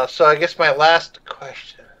 So I guess my last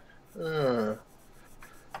question.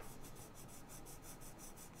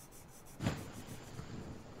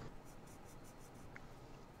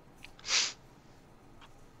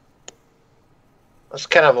 That's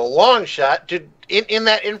kind of a long shot. Did in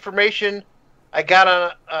that information I got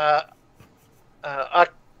on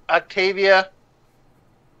Octavia?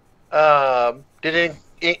 Did it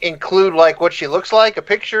include like what she looks like, a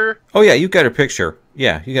picture? Oh yeah, you got a picture.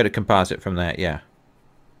 Yeah, you got a composite from that. Yeah.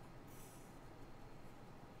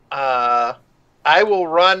 I will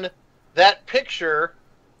run that picture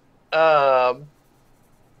the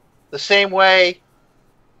same way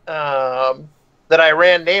that I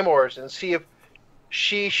ran Namor's, and see if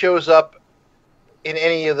she shows up in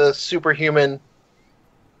any of the superhuman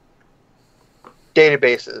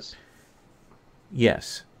databases.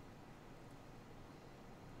 Yes.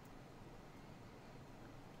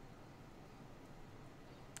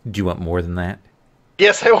 Do you want more than that?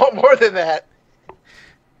 Yes, I want more than that.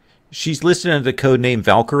 She's listed under the code name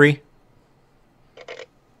Valkyrie.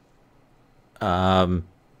 And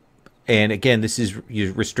again, this is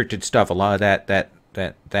restricted stuff. A lot of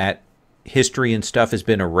that history and stuff has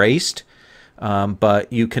been erased.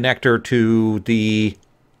 But you connect her to the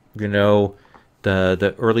early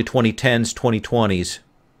 2010s, 2020s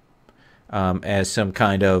as some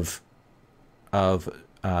kind of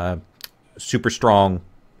super strong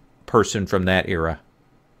person from that era.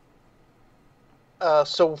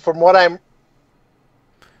 So from what I'm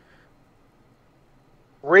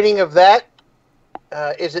reading of that,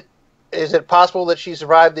 is it possible that she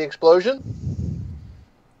survived the explosion?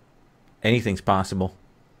 Anything's possible.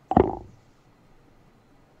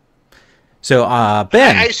 So,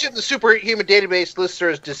 Ben, I assume the superhuman database lists her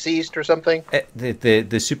as deceased or something.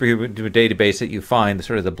 the superhuman database that you find, the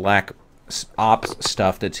sort of the black ops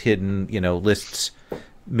stuff that's hidden, lists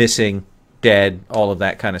missing, dead, all of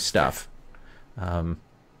that kind of stuff.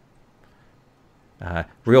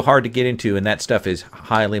 Real hard to get into, and that stuff is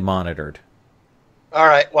highly monitored. All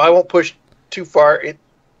right. Well, I won't push too far in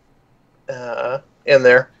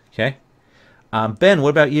there. Okay. Ben, what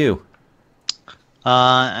about you?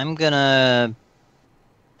 I'm gonna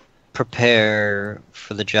prepare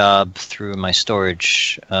for the job through my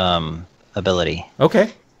storage ability.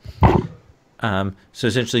 Okay. So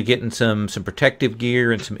essentially getting some protective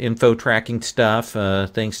gear and some info tracking stuff,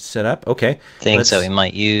 things to set up. Okay. Things that we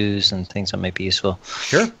might use and things that might be useful.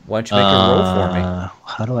 Sure. Why don't you make a roll for me?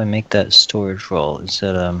 How do I make that storage roll? Is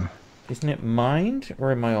it Isn't it mined,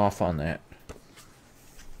 or am I off on that?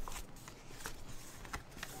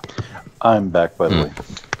 I'm back, by the way.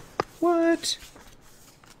 What?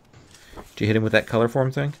 Did you hit him with that color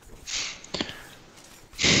form thing?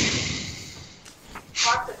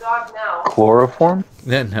 Walk the dog now. Chloroform?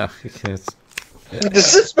 No. Because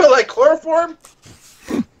Does this smell like chloroform?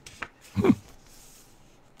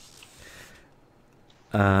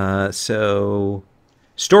 So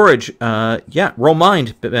storage. Yeah. Roll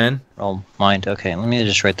mind, Ben. roll mind? Okay, let me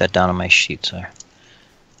just write that down on my sheet so I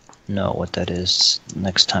know what that is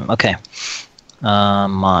next time. Okay.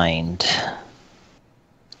 Mind.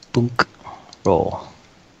 Book. Roll.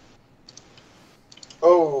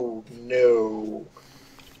 Oh no.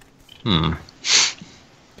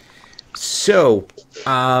 So,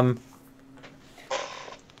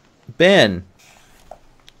 Ben,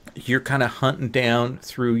 you're kind of hunting down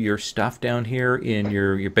through your stuff down here in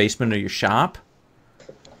your basement or your shop.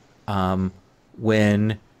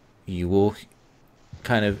 When you will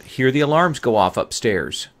kind of hear the alarms go off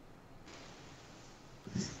upstairs.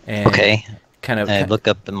 And Okay. Kind of I look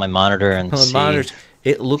up in my monitor and see. monitors.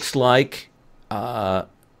 It looks like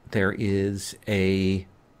there is an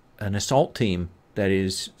assault team that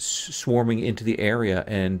is swarming into the area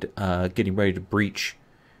and getting ready to breach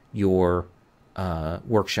your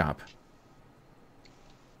workshop.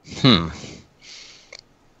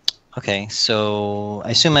 Okay, so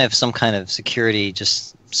I assume I have some kind of security,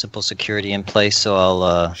 just simple security in place. So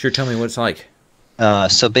I'll. Sure, tell me what it's like.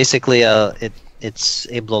 So basically, it's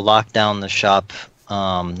able to lock down the shop,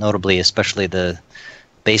 notably, especially the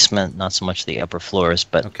basement, not so much the upper floors,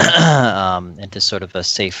 but into sort of a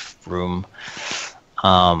safe room.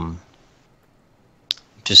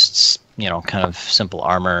 Just kind of simple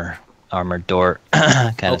armored door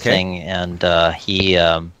kind of thing. And he,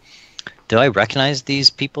 do I recognize these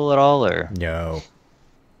people at all, or No,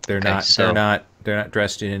 they're Okay, not. so- They're not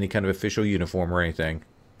dressed in any kind of official uniform or anything.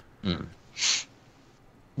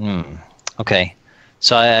 Okay,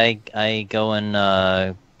 so I go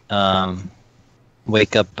and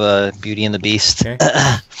wake up Beauty and the Beast. Okay.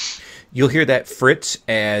 You'll hear that fritz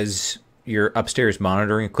as your upstairs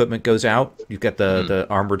monitoring equipment goes out. You've got the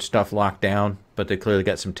armored stuff locked down, but they clearly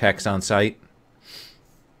got some techs on site.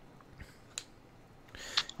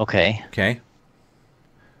 Okay, Okay.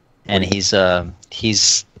 and he's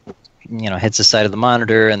hits the side of the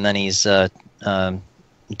monitor, and then he's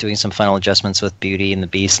doing some final adjustments with Beauty and the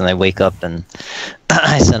Beast, and I wake up and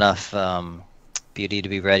I send off Beauty to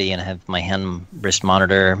be ready, and I have my hand wrist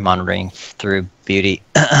monitor monitoring through Beauty.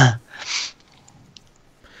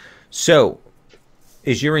 So,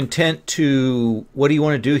 is your intent to, what do you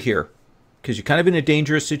want to do here? Because you're kind of in a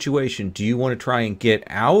dangerous situation. Do you want to try and get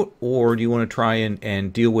out, or do you want to try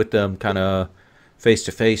and deal with them kind of face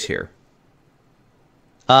to face here?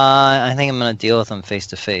 I think I'm going to deal with them face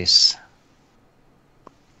to face.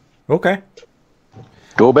 Okay.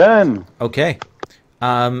 Go, Ben. Okay.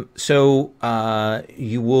 So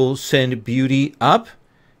you will send Beauty up,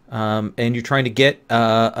 and you're trying to get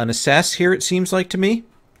an assess here, it seems like to me.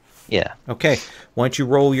 Yeah. Okay. Why don't you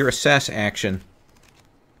roll your assess action?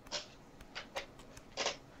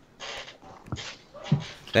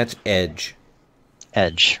 That's edge.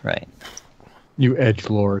 Edge, right. You edge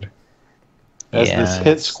lord. As this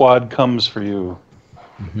hit squad comes for you.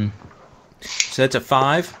 So that's a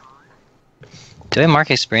 5. Do I mark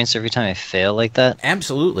experience every time I fail like that?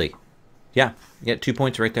 Absolutely. Yeah. You get 2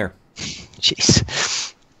 points right there.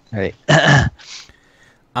 Jeez. All right.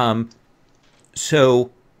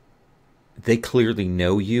 So they clearly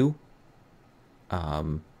know you,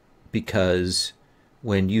 because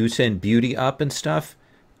when you send Beauty up and stuff,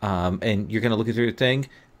 and you're going to look through your thing,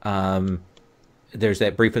 there's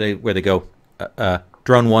that brief where they go,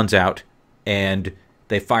 drone 1's out, and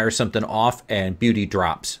they fire something off, and Beauty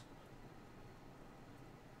drops.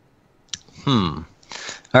 All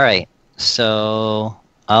right. So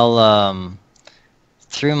I'll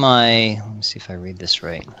through my. Let me see if I read this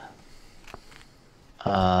right. Do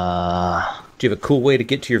you have a cool way to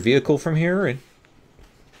get to your vehicle from here?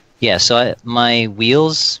 Yeah. So my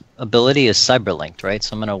wheels ability is cyberlinked, right?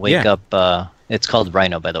 So I'm gonna wake up. It's called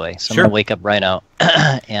Rhino, by the way. So I'm gonna wake up Rhino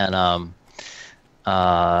and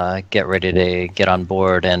get ready to get on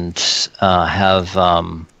board and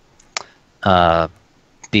have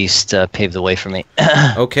Beast pave the way for me.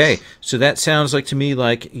 Okay, so that sounds like to me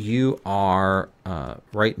like you are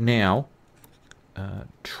right now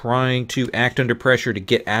trying to act under pressure to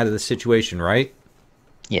get out of the situation, right?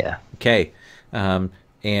 Yeah. Okay, and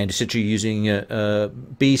since you're using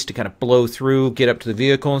Beast to kind of blow through, get up to the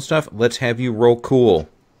vehicle and stuff, let's have you roll cool.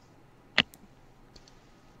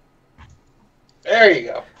 There you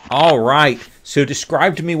go. All right. So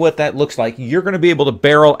describe to me what that looks like. You're going to be able to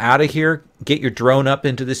barrel out of here, get your drone up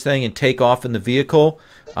into this thing, and take off in the vehicle.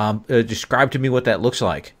 Describe to me what that looks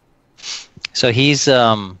like. So he's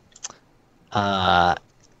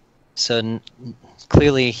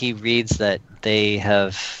clearly he reads that they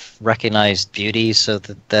have recognized Beauty, so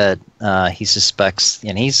that he suspects,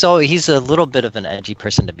 and he's a little bit of an edgy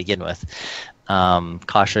person to begin with,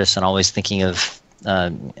 cautious and always thinking of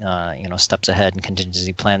steps ahead and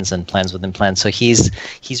contingency plans and plans within plans. So he's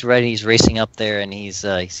ready. He's racing up there, and he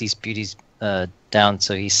sees Beauty's down.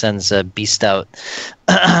 So he sends a Beast out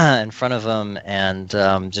in front of him, and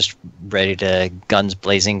just ready to, guns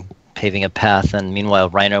blazing, paving a path. And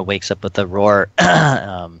meanwhile, Rhino wakes up with a roar.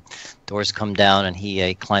 Doors come down, and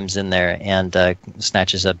he climbs in there and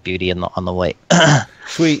snatches up Beauty on the way.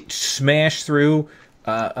 Sweet, smash through,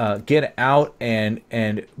 get out,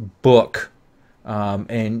 and book.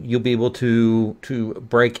 And you'll be able to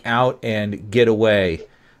break out and get away,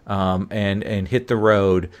 and hit the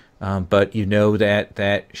road. But you know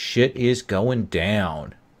that shit is going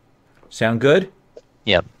down. Sound good?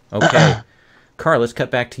 Yep. Okay. Carl, let's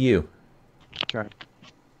cut back to you. Okay.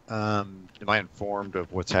 Am I informed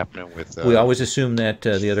of what's happening with... We always assume that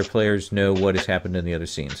the other players know what has happened in the other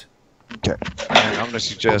scenes. Okay. And I'm going to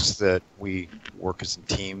suggest that we work as in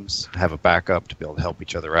teams, have a backup to be able to help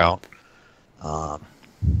each other out.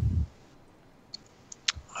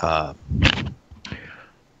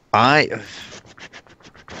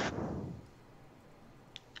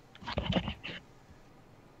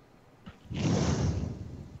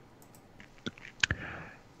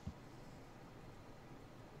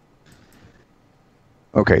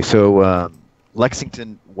 Okay, so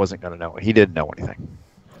Lexington wasn't going to know. He didn't know anything.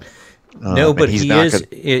 No, but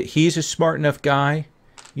he's a smart enough guy.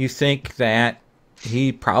 You think that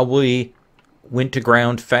he probably went to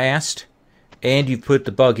ground fast, and you put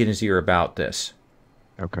the bug in his ear about this.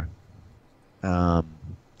 Okay.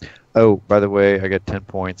 Oh, by the way, I got 10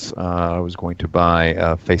 points. I was going to buy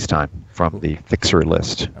FaceTime from the Fixer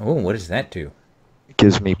list. Oh, what does that do? It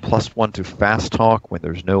gives me +1 to fast talk when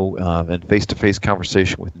there's no and face-to-face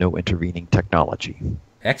conversation with no intervening technology.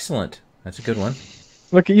 Excellent. That's a good one.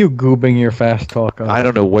 Look at you goobing your fast talk. I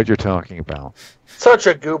don't know what you're talking about. Such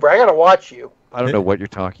a goober. I gotta watch you. I don't know what you're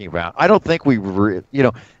talking about. I don't think we, and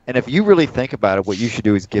if you really think about it, what you should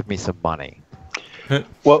do is give me some money.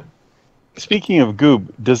 Well, speaking of goob,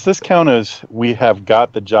 does this count as we have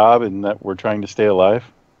got the job and that we're trying to stay alive?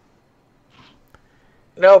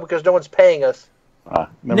 No, because no one's paying us.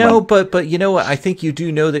 No, but you know what? I think you do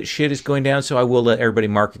know that shit is going down, so I will let everybody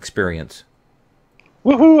mark experience.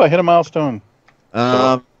 Woohoo! I hit a milestone.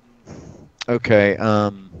 Okay.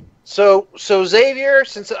 So Xavier,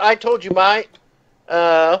 since I told you my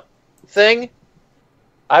thing,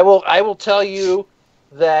 I will tell you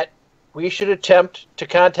that we should attempt to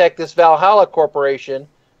contact this Valhalla Corporation.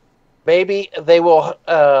 Maybe they will.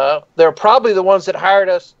 They're probably the ones that hired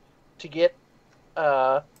us to get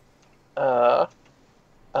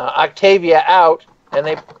Octavia out,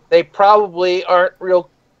 and they probably aren't real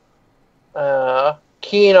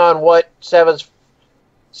keen on what Savage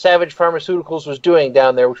Pharmaceuticals was doing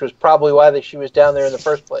down there, which was probably why she was down there in the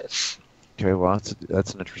first place. Okay, well,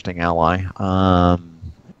 that's an interesting ally.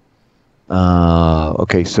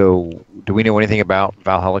 Okay, so do we know anything about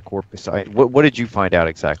Valhalla Corp? What did you find out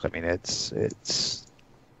exactly? I mean, it's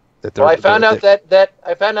that. Well, I found out that that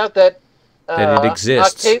it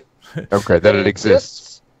exists. Okay, that it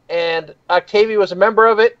exists. And Octavia was a member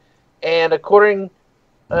of it, and according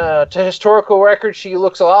to historical records, she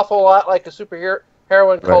looks an awful lot like a superhero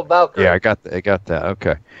heroine called Valkyrie. Yeah, I got that.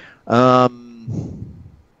 Okay. How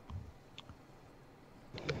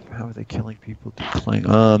are they killing people? That's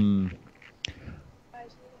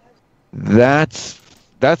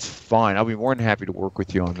fine. I'll be more than happy to work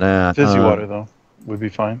with you on that. Fizzy water, though, would be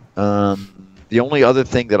fine. The only other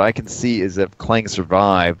thing that I can see is that Clang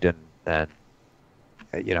survived, and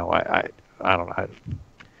you know, I don't know.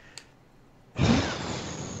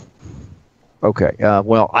 Okay.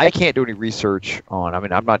 Well, I can't do any research on. I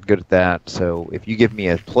mean, I'm not good at that. So if you give me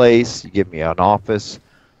a place, you give me an office,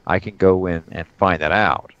 I can go in and find that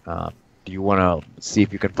out. Do you want to see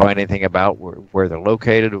if you can find anything about where they're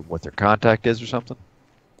located, what their contact is, or something?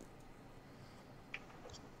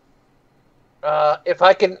 If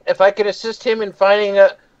I can assist him in finding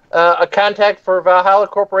a contact for Valhalla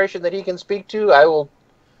Corporation that he can speak to, I will.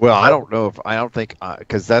 Well, I don't think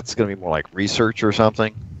because that's going to be more like research or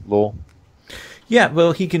something, Lowell. Yeah,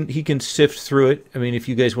 well, he can sift through it. I mean, if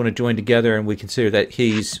you guys want to join together, and we consider that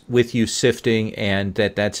he's with you sifting, and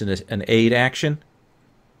that's an aid action.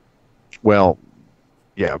 Well,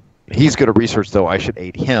 yeah, he's going to research, though. I should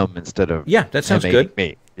aid him instead of that sounds him good.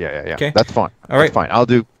 Me. Yeah. Okay, that's fine. All right, that's fine.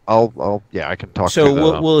 I'll yeah, I can talk. So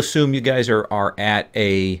we'll assume you guys are at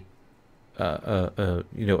a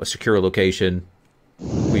secure location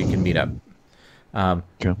where you can meet up.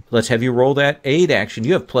 Okay. Let's have you roll that aid action.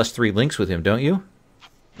 You have +3 links with him, don't you?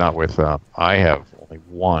 Not with. I have only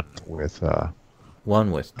one with.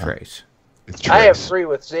 One with Trace. I have 3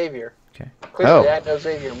 with Xavier. Okay. Clearly, I know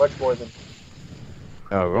Xavier much more than.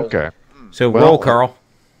 Oh, okay. So roll, Carl.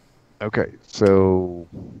 Okay. So.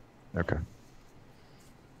 Okay.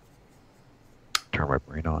 Turn my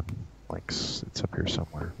brain on. Links. It's up here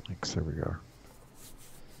somewhere. Links. There we go.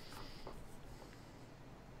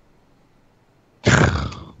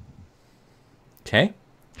 Okay.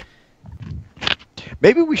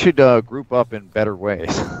 Maybe we should group up in better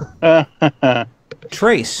ways.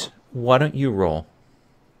 Trace, why don't you roll?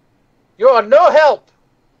 You're no help.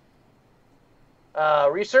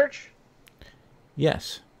 Research?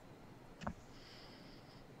 Yes.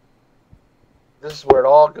 This is where it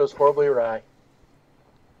all goes horribly awry.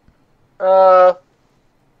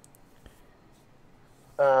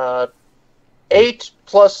 8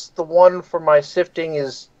 plus the 1 for my sifting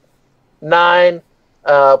is 9.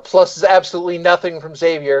 Plus is absolutely nothing from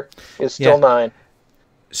Xavier is still 9.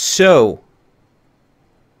 So,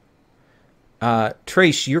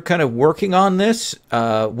 Trace, you're kind of working on this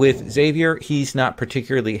with Xavier. He's not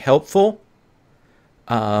particularly helpful.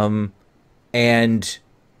 And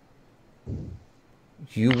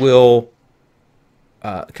you will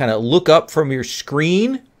kind of look up from your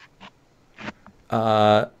screen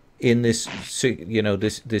in this,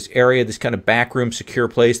 this area, this kind of backroom secure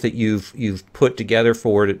place that you've put together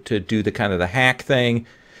to do the kind of the hack thing.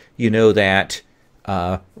 You know that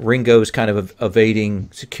Ringo's kind of evading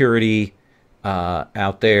security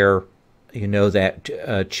out there. You know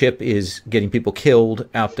that Chip is getting people killed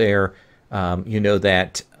out there. You know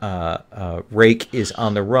that Rake is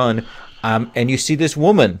on the run. And you see this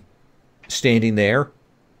woman standing there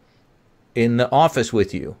in the office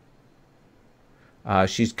with you.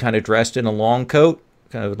 She's kind of dressed in a long coat,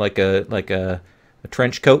 kind of like a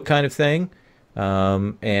trench coat kind of thing.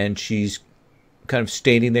 And she's kind of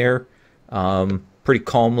standing there pretty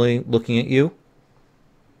calmly looking at you.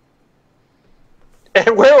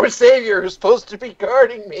 And where was Xavier, who's supposed to be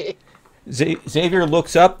guarding me? Xavier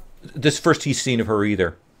looks up. This first he's seen of her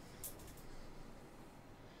either.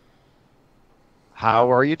 How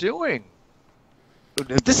are you doing?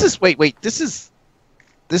 This is wait. This is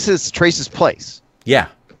Trace's place. Yeah.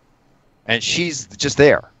 And she's just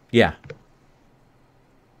there. Yeah.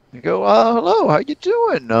 You go, hello, how you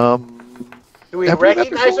doing? Do we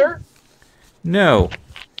recognize her? No.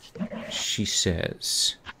 She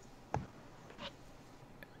says,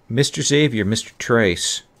 Mr. Xavier, Mr.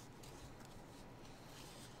 Trace.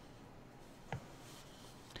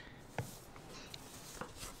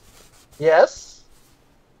 Yes.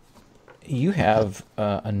 You have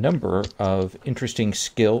a number of interesting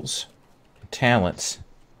skills, talents,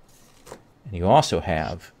 and you also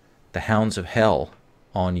have the Hounds of Hell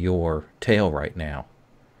on your tail right now.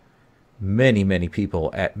 Many, many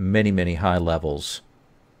people at many, many high levels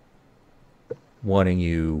wanting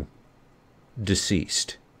you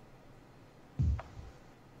deceased.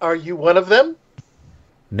 Are you one of them?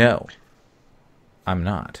 No, I'm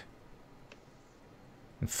not.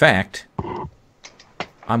 In fact,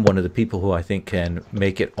 I'm one of the people who I think can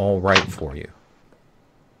make it all right for you.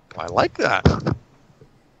 I like that.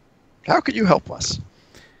 How could you help us?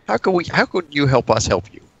 How could you help us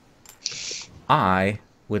help you? I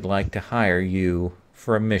would like to hire you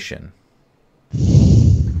for a mission.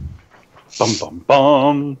 Bum bum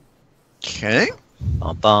bum. Okay.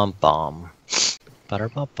 Bum bum bum. Butter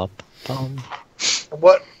bum bum bum.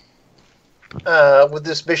 What would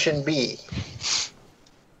this mission be?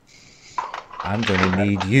 I'm going to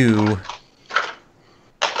need you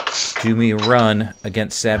to do me a run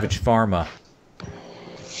against Savage Pharma.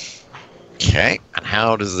 Okay. And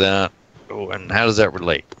how does that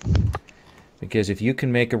relate? Because if you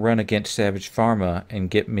can make a run against Savage Pharma and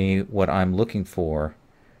get me what I'm looking for,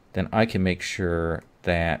 then I can make sure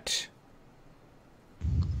that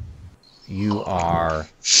you are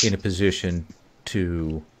in a position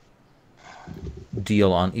to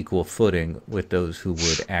deal on equal footing with those who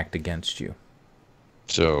would act against you.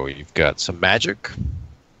 So you've got some magic.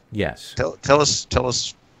 Yes. Tell us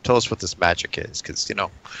what this magic is, because She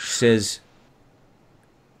says,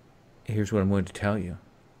 here's what I'm going to tell you.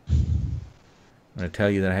 I'm going to tell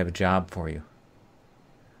you that I have a job for you.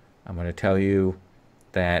 I'm going to tell you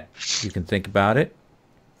that you can think about it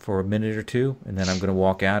for a minute or two, and then I'm going to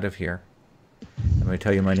walk out of here. I'm going to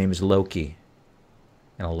tell you my name is Loki,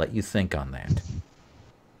 and I'll let you think on that.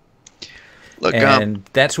 Look, and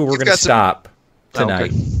that's where we're going to stop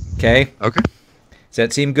tonight. Okay? Okay. Does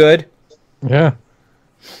that seem good? Yeah.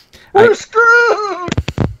 We're screwed!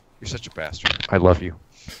 You're such a bastard. I love you.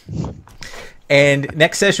 And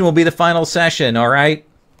next session will be the final session, all right?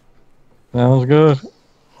 That was good.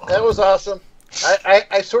 That was awesome.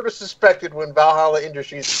 I sort of suspected when Valhalla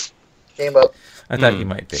Industries came up. I thought you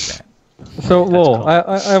might dig that. So, Lowell, cool.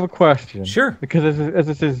 I have a question. Sure. Because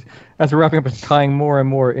as we're wrapping up, it's tying more and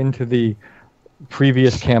more into the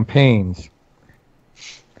previous campaigns.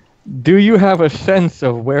 Do you have a sense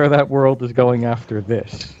of where that world is going after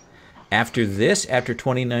this? After this, after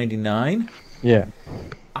 2099? Yeah.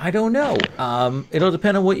 I don't know. It'll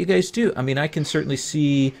depend on what you guys do. I mean, I can certainly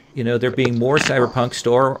see, there being more cyberpunk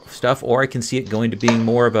stuff, or I can see it going to being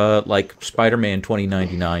more of a, like, Spider-Man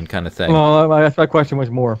 2099 kind of thing. Well, my question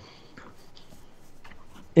was more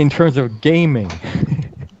in terms of gaming.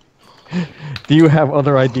 Do you have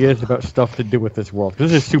other ideas about stuff to do with this world?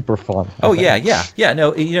 Because this is super fun. Oh yeah.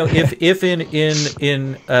 No, if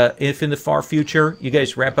in the far future you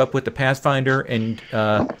guys wrap up with the Pathfinder and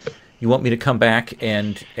you want me to come back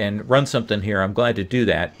and run something here, I'm glad to do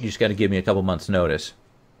that. You just got to give me a couple months' notice.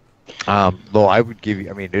 Well, I would give you.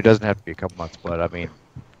 I mean, it doesn't have to be a couple months, but I mean,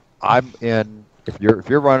 I'm in. If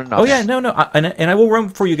you're running. Oh yeah, no, and I will run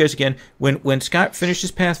for you guys again when Scott finishes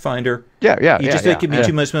Pathfinder. Yeah. You just give me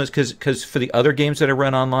 2 months' notice because for the other games that I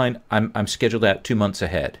run online, I'm scheduled out 2 months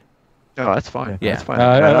ahead. No, that's fine. Yeah. That's fine.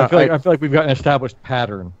 I feel like we've got an established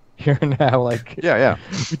pattern here now. Like Yeah.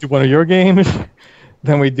 we do one of your games,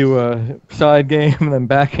 then we do a side game, and then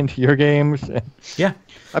back into your games. Yeah.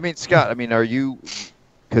 I mean, Scott. I mean, are you?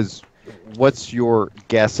 Because what's your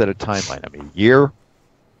guess at a timeline? I mean, a year,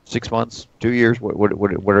 6 months, 2 years. What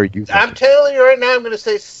are you thinking? I'm telling you right now, I'm going to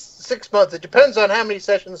say 6 months. It depends on how many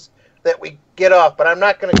sessions that we get off, but I'm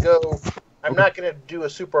not going to go. I'm not going to do a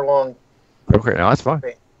super long. Okay, no, that's fine.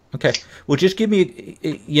 Okay. Well, just give me,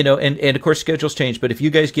 and of course schedules change, but if you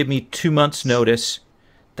guys give me 2 months' notice,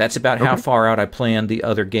 that's about how far out I plan the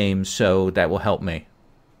other games, so that will help me.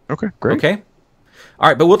 Okay, great. Okay. All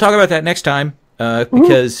right, but we'll talk about that next time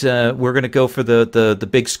because we're going to go for the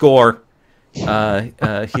big score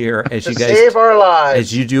here as you guys save our lives.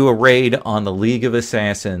 as you do a raid on the League of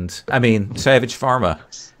Assassins. I mean, Savage Pharma.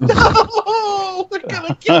 No, they're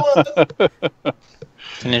gonna kill us.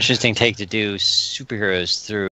 It's an interesting take to do superheroes through